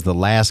remember, was the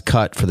last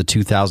cut for the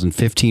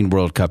 2015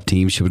 World Cup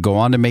team. She would go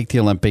on to make the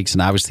Olympics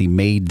and obviously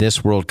made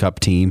this World Cup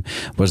team,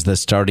 was the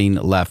starting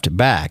left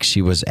back.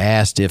 She was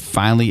asked if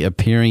finally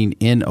appearing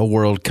in a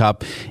World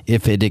Cup,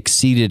 if it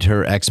exceeded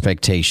her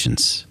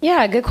expectations.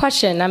 Yeah, good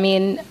question. I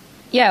mean,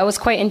 yeah, it was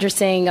quite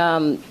interesting.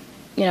 I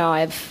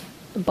have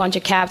a bunch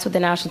of caps with the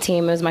national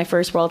team. It was my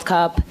first World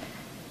Cup,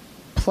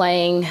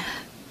 playing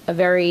a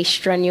very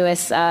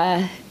strenuous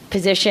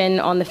position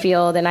on the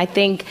field. And I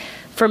think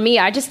for me,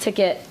 I just took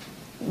it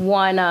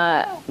one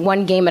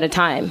game at a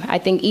time. I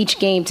think each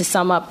game, to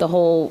sum up the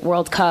whole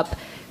World Cup,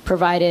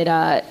 provided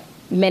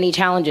many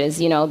challenges.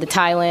 The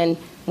Thailand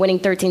winning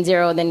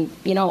 13-0,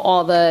 then,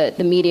 all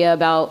the media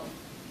about,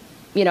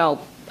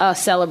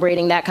 us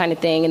celebrating that kind of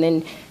thing. And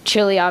then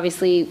Chile,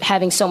 obviously,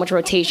 having so much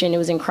rotation, it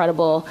was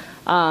incredible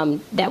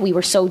that we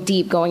were so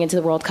deep going into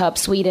the World Cup.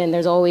 Sweden,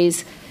 there's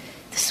always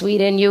the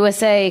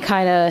Sweden-USA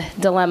kind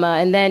of dilemma.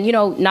 And then,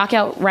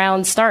 knockout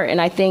round start.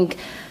 And I think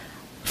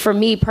for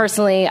me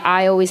personally,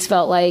 I always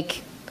felt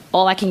like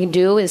all I can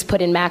do is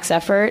put in max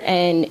effort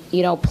and,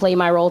 play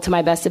my role to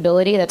my best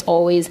ability. That's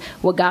always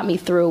what got me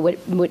through.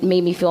 What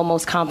made me feel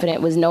most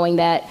confident was knowing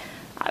that,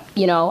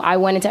 I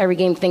went into every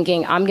game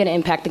thinking I'm going to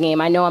impact the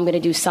game. I know I'm going to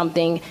do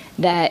something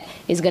that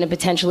is going to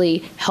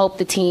potentially help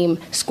the team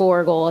score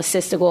a goal,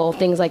 assist a goal,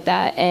 things like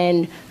that.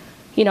 And,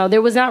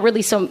 there was not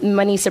really so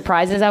many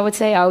surprises, I would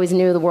say. I always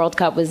knew the World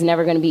Cup was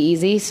never going to be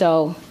easy.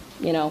 So,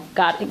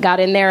 got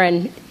in there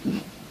and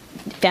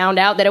found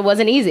out that it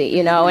wasn't easy,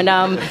 and,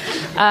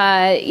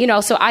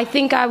 so I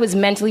think I was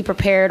mentally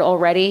prepared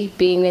already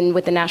being in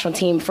with the national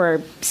team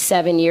for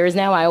 7 years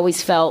now. I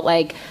always felt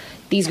like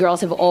these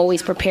girls have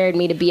always prepared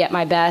me to be at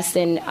my best,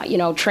 and,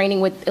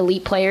 training with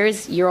elite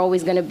players, you're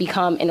always going to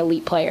become an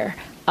elite player.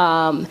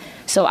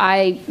 So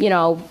I,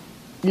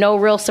 no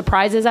real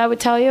surprises, I would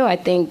tell you. I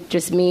think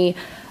just me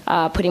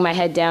putting my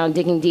head down,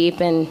 digging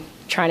deep, and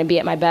trying to be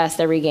at my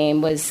best every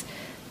game was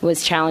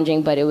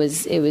challenging, but it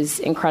was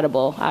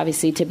incredible,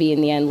 obviously, to be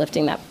in the end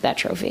lifting that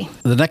trophy.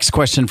 The next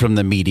question from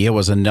the media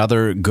was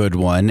another good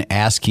one,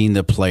 asking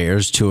the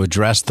players to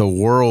address the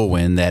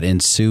whirlwind that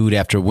ensued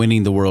after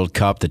winning the World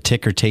Cup, the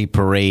ticker tape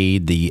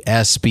parade, the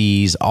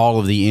ESPYs, all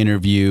of the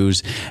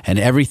interviews, and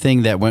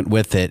everything that went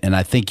with it. And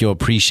I think you'll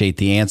appreciate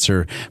the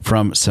answer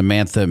from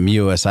Samantha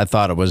Mewis. I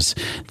thought it was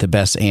the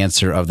best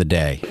answer of the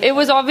day. It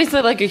was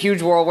obviously like a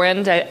huge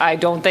whirlwind. I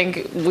don't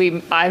think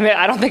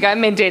I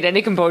maintained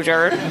any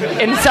composure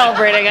in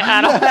celebrating it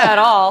at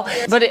all.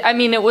 But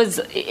it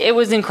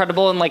was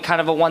incredible and like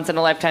kind of a once in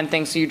a lifetime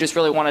thing. So you just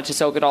really wanted to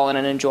soak it all in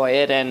and enjoy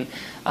it. And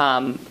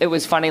it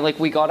was funny. Like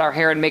we got our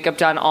hair and makeup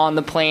done on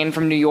the plane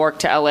from New York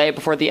to LA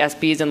before the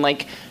ESPYs, and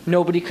like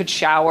nobody could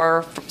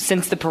shower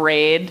since the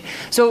parade.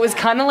 So it was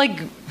kind of like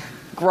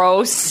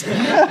gross.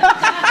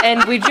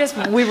 And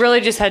we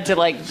really just had to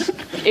like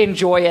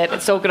enjoy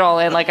it, soak it all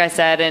in, like I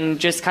said, and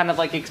just kind of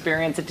like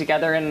experience it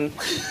together. And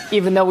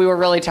even though we were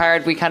really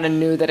tired, we kind of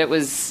knew that it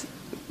was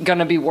going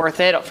to be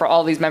worth it for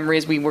all these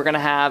memories we were going to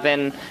have.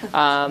 And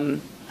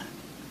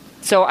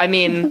so,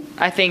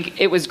 I think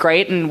it was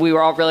great, and we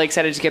were all really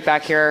excited to get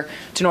back here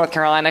to North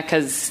Carolina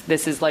because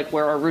this is like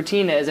where our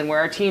routine is and where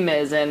our team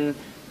is. And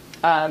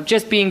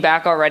just being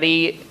back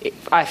already,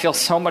 I feel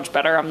so much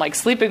better. I'm like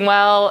sleeping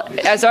well,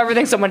 so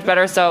everything's so much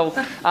better. So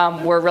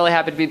we're really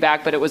happy to be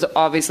back, but it was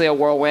obviously a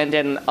whirlwind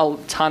and a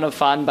ton of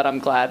fun, but I'm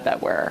glad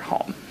that we're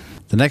home.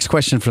 The next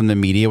question from the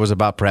media was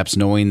about perhaps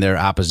knowing their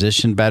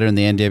opposition better in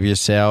the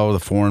NWSL, the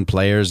foreign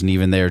players, and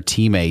even their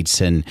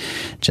teammates. And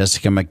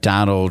Jessica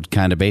McDonald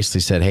kind of basically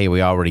said, hey,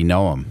 we already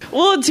know them.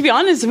 Well, to be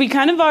honest, we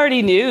kind of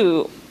already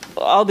knew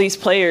all these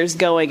players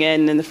going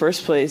in the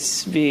first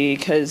place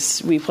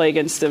because we play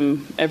against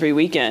them every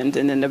weekend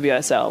in the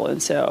NWSL.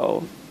 And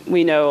so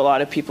we know a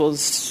lot of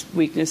people's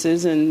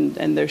weaknesses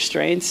and their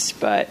strengths,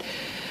 but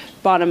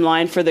bottom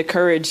line, for the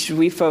courage,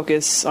 we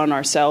focus on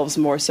ourselves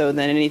more so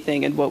than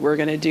anything and what we're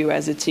going to do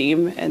as a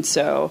team. And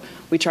so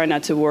we try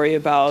not to worry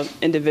about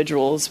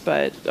individuals.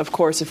 But, of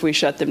course, if we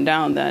shut them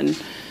down, then,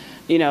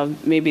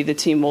 maybe the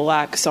team will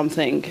lack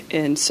something.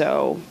 And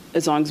so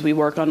as long as we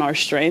work on our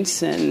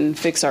strengths and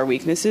fix our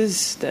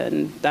weaknesses,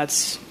 then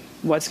that's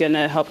what's going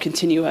to help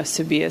continue us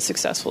to be a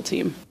successful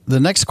team. The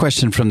next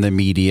question from the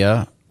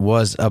media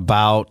was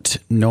about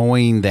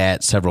knowing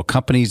that several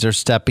companies are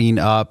stepping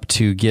up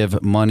to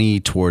give money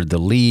toward the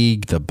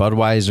league, the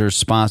Budweiser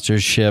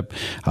sponsorship,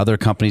 other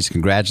companies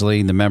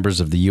congratulating the members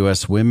of the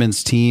U.S.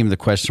 women's team. The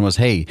question was,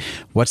 hey,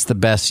 what's the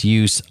best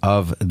use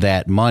of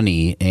that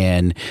money?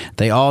 And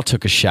they all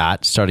took a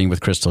shot, starting with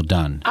Crystal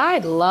Dunn.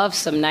 I'd love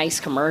some nice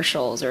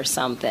commercials or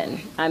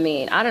something. I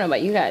don't know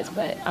about you guys,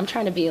 but I'm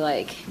trying to be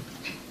like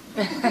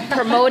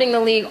promoting the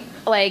league.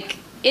 I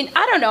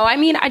don't know.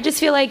 I just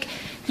feel like,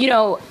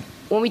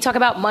 when we talk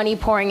about money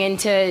pouring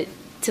into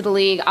the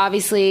league,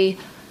 obviously,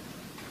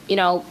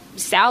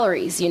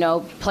 salaries,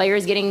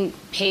 players getting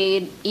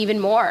paid even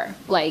more,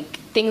 like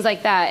things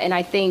like that. And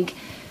I think,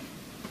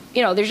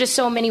 there's just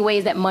so many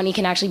ways that money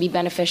can actually be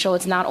beneficial.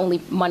 It's not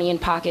only money in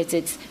pockets.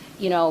 It's,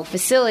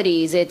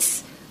 facilities.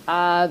 It's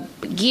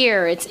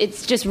gear.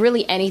 It's just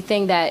really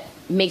anything that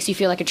makes you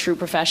feel like a true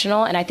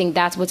professional. And I think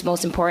that's what's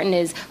most important.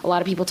 Is a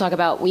lot of people talk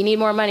about we need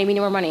more money,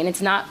 and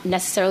it's not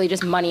necessarily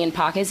just money in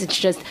pockets. It's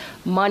just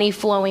money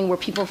flowing where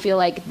people feel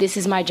like this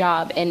is my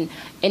job, and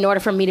in order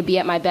for me to be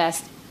at my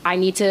best, I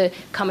need to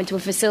come into a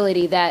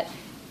facility that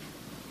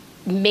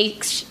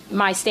makes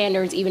my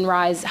standards even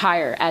rise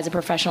higher as a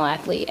professional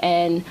athlete.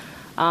 And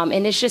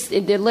it's just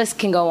the list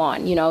can go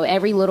on.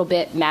 Every little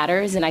bit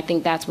matters, and I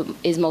think that's what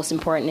is most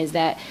important, is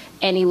that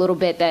any little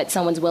bit that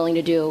someone's willing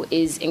to do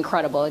is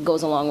incredible. It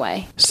goes a long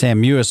way.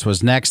 Sam Mewis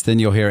was next. Then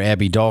you'll hear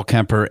Abby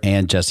Dahlkemper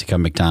and Jessica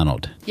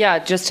McDonald. Yeah,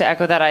 just to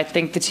echo that, I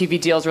think the TV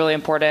deal is really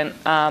important.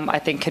 I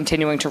think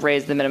continuing to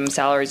raise the minimum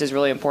salaries is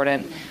really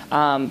important.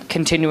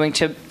 Continuing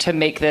to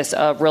make this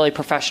a really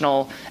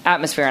professional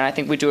atmosphere, and I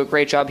think we do a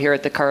great job here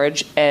at the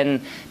Courage,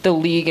 and the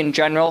league in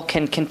general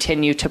can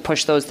continue to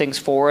push those things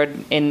forward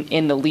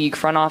in the league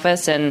front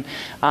office, and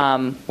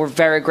we're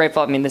very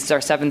grateful. I mean, this is our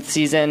 7th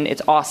season.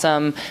 It's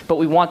awesome, but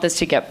we want this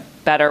to get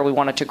better. We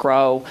want it to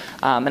grow,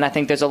 and I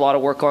think there's a lot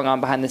of work going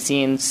on behind the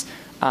scenes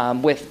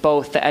with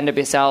both the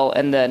NWSL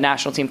and the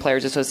National Team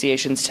Players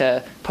Associations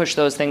to push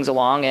those things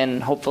along,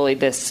 and hopefully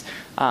this,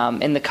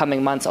 in the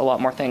coming months, a lot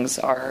more things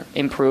are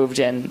improved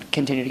and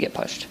continue to get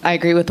pushed. I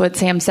agree with what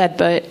Sam said,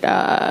 but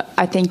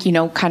I think,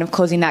 kind of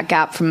closing that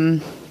gap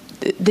from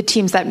the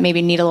teams that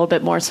maybe need a little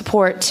bit more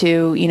support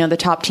to, the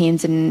top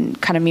teams, and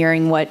kind of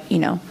mirroring what,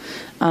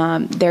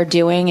 they're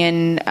doing.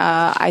 And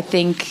I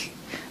think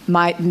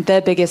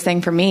the biggest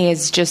thing for me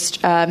is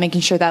just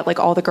making sure that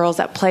all the girls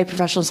that play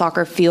professional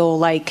soccer feel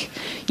like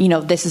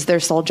this is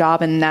their sole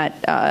job, and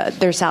that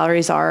their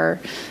salaries are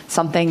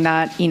something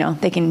that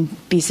they can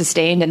be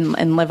sustained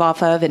and live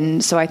off of.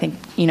 And so I think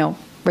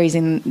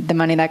raising the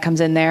money that comes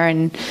in there,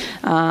 and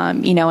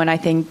and I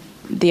think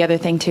the other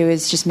thing too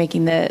is just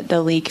making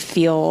the league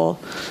feel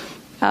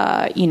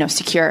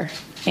secure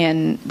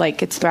and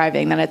like it's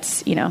thriving, that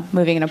it's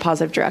moving in a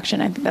positive direction.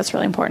 I think that's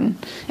really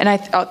important. And I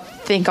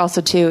think also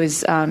too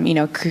is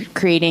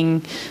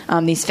creating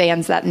these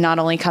fans that not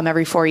only come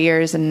every 4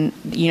 years, and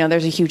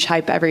there's a huge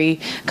hype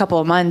every couple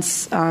of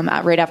months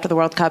right after the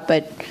World Cup,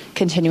 but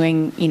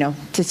continuing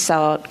to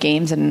sell out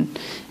games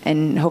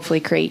and hopefully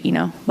create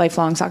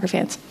lifelong soccer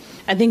fans.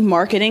 I think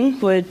marketing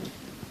would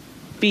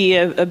be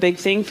a big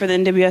thing for the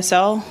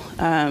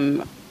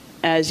NWSL.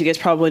 As you guys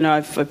probably know,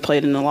 I've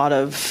played in a lot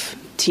of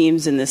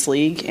teams in this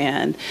league,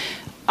 and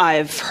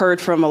I've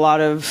heard from a lot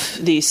of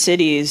these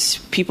cities,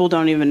 people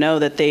don't even know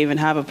that they even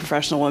have a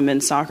professional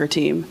women's soccer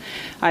team.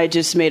 I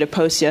just made a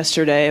post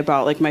yesterday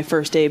about my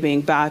first day being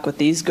back with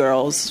these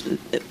girls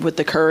with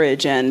the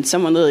Courage, and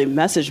someone literally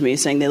messaged me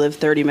saying they live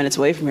 30 minutes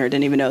away from here,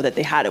 didn't even know that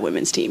they had a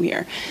women's team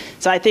here.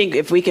 So I think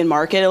if we can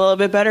market a little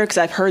bit better, because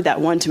I've heard that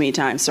one too many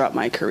times throughout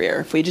my career,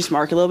 if we just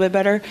market a little bit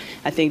better,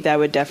 I think that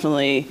would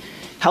definitely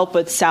help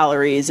with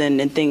salaries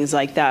and things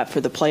like that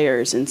for the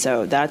players. And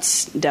so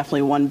that's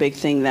definitely one big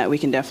thing that we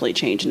can definitely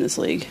change in this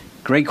league.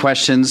 Great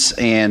questions,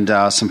 and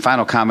some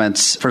final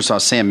comments. First of all,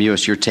 Sam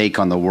Mewis, your take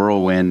on the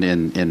whirlwind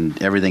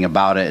and everything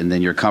about it, and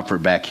then your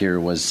comfort back here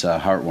was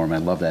heartwarming. I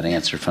love that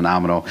answer.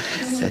 Phenomenal.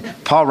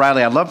 Paul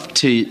Riley, I'd love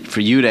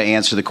for you to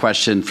answer the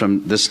question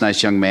from this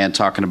nice young man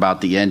talking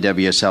about the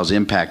NWSL's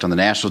impact on the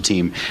national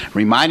team,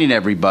 reminding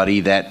everybody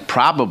that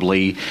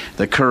probably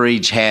the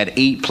Courage had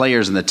 8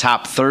 players in the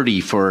top 30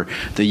 for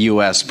the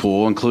U.S.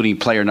 pool, including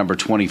player number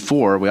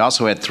 24. We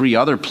also had 3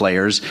 other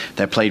players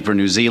that played for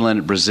New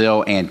Zealand,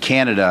 Brazil, and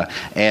Canada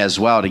as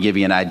well, to give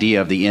you an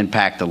idea of the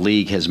impact the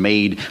league has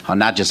made on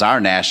not just our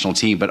national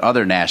team, but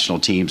other national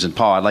teams. And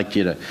Paul, I'd like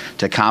you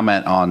to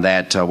comment on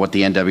that, what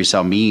the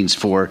NWSL means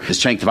for the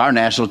strength of our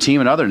national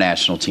team and other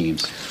national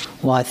teams.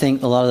 Well, I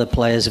think a lot of the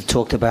players have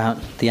talked about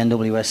the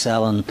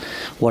NWSL and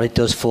what it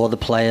does for the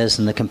players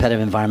and the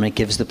competitive environment it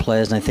gives the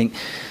players. And I think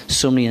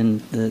somebody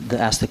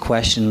that asked the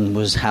question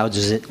was, how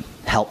does it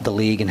help the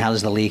league and how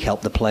does the league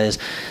help the players?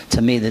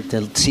 To me,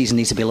 the season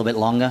needs to be a little bit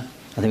longer.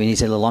 I think we need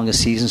to have a longer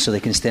season so they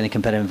can stay in a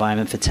competitive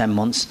environment for 10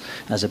 months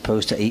as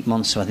opposed to 8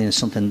 months. So I think it's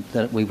something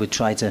that we would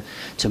try to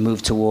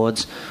move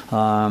towards,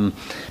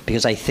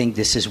 because I think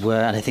this is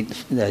where, and I think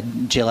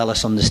Jill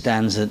Ellis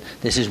understands that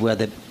this is where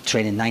they're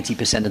training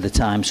 90% of the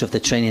time. So if they're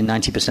training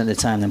 90% of the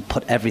time, then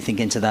put everything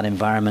into that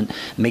environment,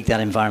 make that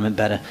environment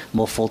better,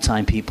 more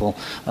full-time people,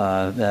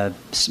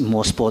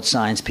 more sports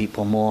science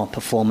people, more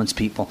performance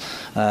people,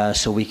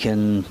 so we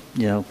can,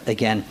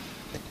 again,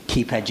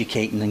 keep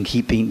educating and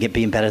keep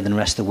being better than the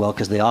rest of the world,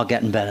 because they are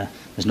getting better.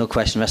 There's no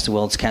question the rest of the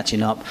world's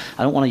catching up.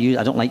 I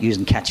don't like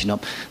using catching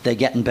up. They're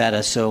getting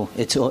better, so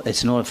it's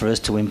in order for us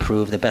to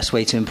improve. The best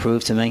way to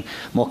improve, to me,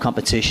 more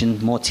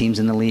competition, more teams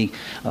in the league.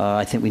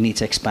 I think we need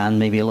to expand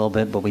maybe a little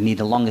bit, but we need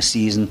a longer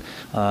season.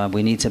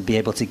 We need to be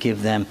able to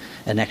give them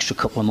an extra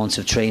couple of months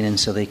of training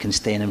so they can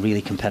stay in a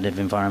really competitive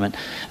environment.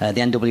 The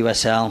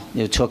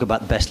NWSL, talk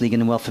about the best league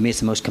in the world. For me,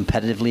 it's the most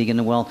competitive league in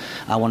the world.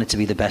 I want it to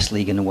be the best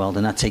league in the world,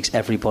 and that takes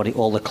everybody,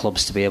 all the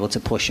clubs, to be able to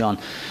push on,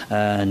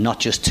 not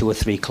just 2 or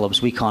 3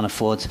 clubs. We can't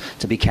afford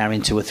to be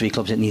carrying 2 or 3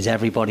 clubs. It needs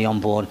everybody on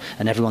board,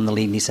 and everyone in the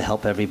league needs to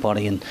help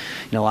everybody. And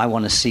I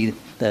want to see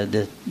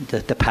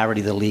the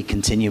parity of the league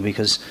continue,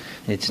 because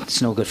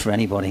it's no good for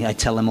anybody. I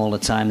tell them all the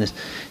time that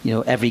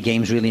every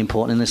game's really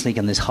important in this league,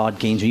 and there's hard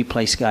games. When you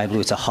play Sky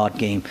Blue, it's a hard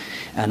game,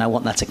 and I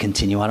want that to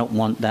continue. I don't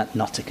want that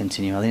not to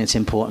continue. I think it's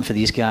important for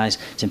these guys.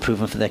 It's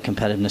improvement for their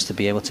competitiveness to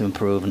be able to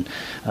improve. And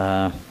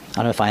I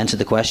don't know if I answered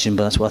the question,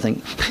 but that's what I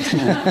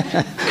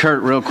think.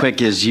 Kurt, real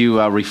quick, as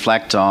you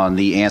reflect on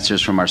the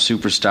answers from our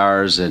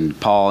superstars and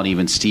Paul and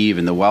even Steve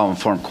and the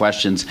well-informed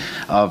questions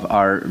of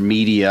our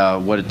media,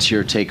 what's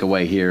your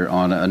takeaway here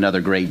on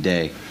another great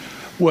day?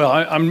 Well,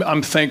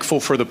 I'm thankful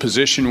for the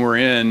position we're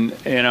in,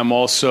 and I'm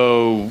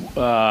also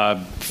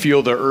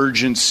feel the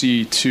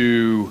urgency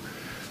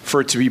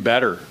for it to be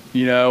better.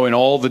 In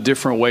all the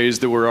different ways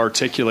that we're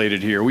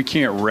articulated here. We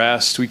can't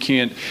rest.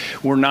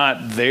 We're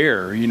not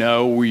there. They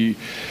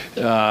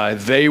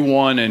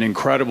won an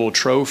incredible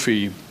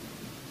trophy,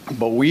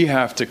 but we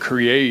have to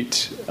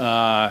create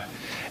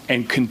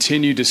and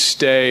continue to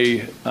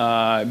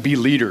be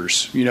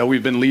leaders.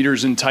 We've been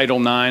leaders in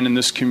Title IX in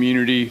this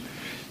community,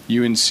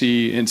 UNC,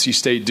 NC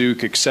State,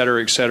 Duke, et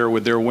cetera,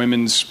 with their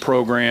women's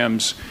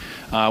programs.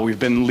 We've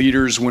been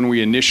leaders when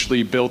we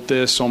initially built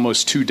this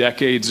almost 2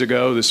 decades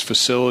ago, this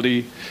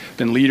facility.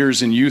 Been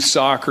leaders in youth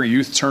soccer,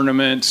 youth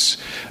tournaments,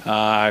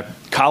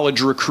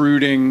 college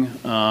recruiting,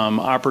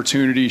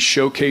 opportunities,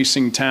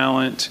 showcasing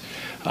talent.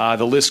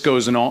 The list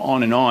goes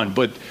on and on.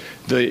 But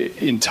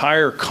the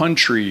entire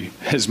country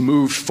has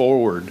moved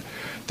forward.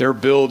 They're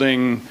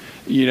building,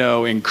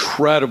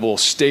 incredible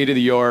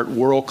state-of-the-art,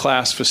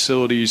 world-class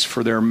facilities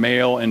for their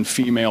male and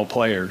female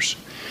players.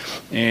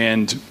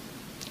 And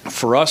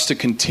for us to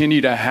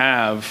continue to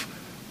have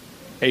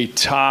a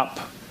top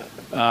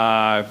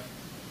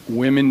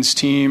women's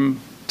team,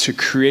 to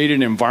create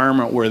an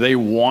environment where they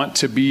want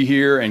to be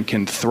here and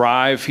can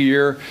thrive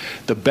here,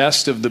 the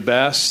best of the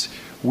best,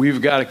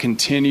 we've got to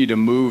continue to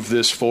move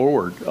this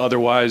forward.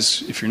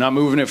 Otherwise, if you're not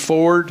moving it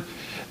forward,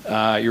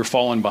 you're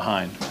falling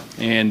behind.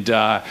 And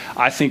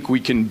I think we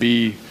can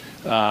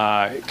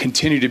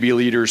continue to be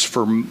leaders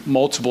for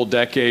multiple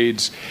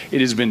decades. It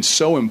has been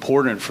so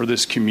important for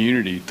this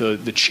community.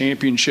 The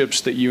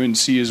championships that UNC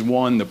has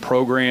won, the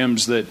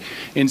programs that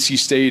NC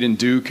State and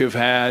Duke have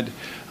had,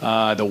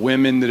 the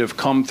women that have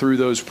come through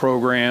those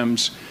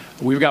programs.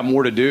 We've got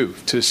more to do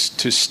to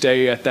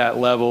stay at that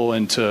level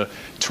and to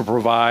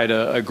provide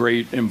a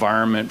great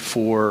environment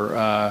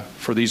for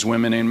these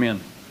women and men.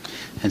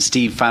 And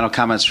Steve, final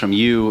comments from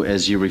you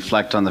as you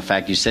reflect on the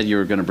fact you said you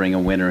were going to bring a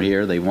winner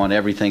here. They won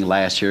everything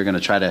last year, going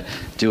to try to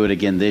do it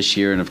again this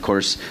year. And, of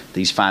course,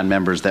 these fine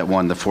members that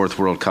won the 4th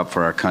World Cup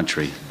for our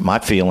country. My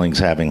feelings,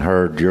 having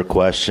heard your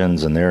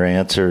questions and their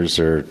answers,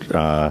 are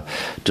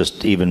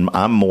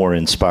I'm more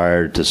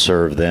inspired to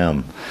serve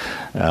them.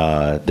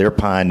 They're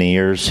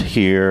pioneers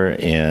here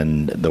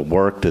in the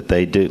work that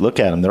they do. Look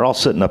at them; they're all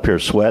sitting up here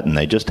sweating.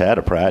 They just had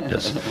a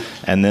practice,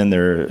 and then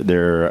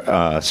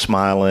they're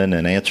smiling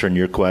and answering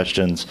your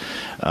questions.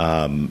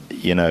 They're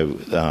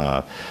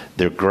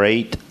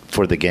great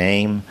for the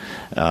game.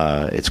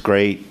 It's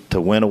great to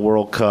win a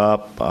World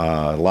Cup.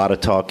 A lot of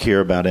talk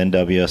here about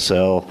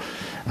NWSL.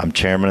 I'm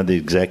chairman of the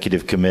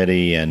executive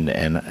committee, and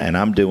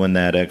I'm doing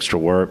that extra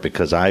work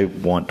because I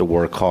want to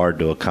work hard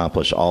to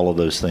accomplish all of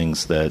those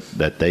things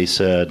that they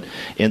said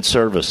in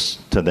service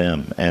to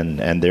them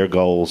and their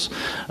goals.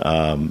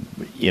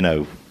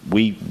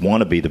 We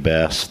want to be the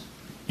best.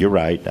 You're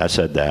right. I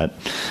said that.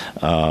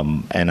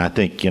 And I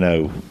think,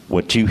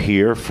 what you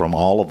hear from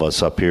all of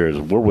us up here is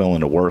we're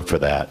willing to work for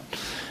that.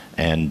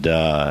 And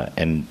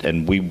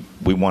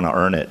we want to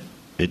earn it.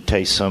 It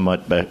tastes so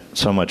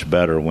much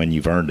better when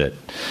you've earned it.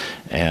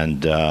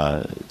 And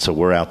so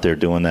we're out there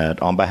doing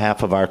that on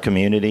behalf of our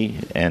community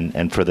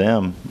and for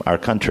them, our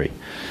country.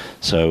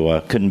 So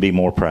couldn't be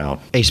more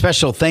proud. A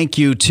special thank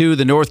you to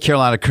the North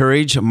Carolina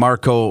Courage,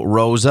 Marco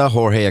Rosa,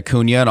 Jorge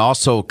Acuna, and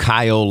also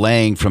Kyle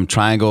Lang from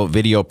Triangle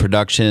Video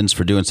Productions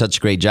for doing such a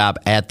great job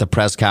at the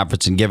press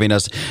conference and giving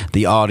us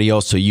the audio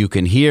so you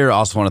can hear.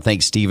 Also want to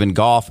thank Stephen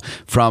Goff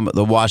from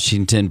the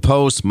Washington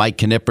Post, Mike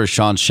Knipper,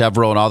 Sean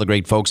Chevrolet, and all the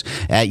great folks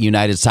at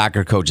United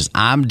Soccer Coaches.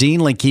 I'm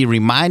Dean Linke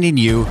reminding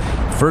you,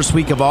 first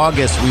week of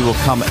August, we will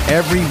come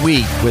every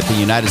week with the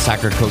United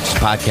Soccer Coaches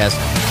podcast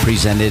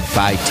presented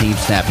by Team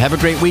Snap. Have a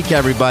great week,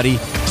 everybody.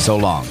 So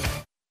long.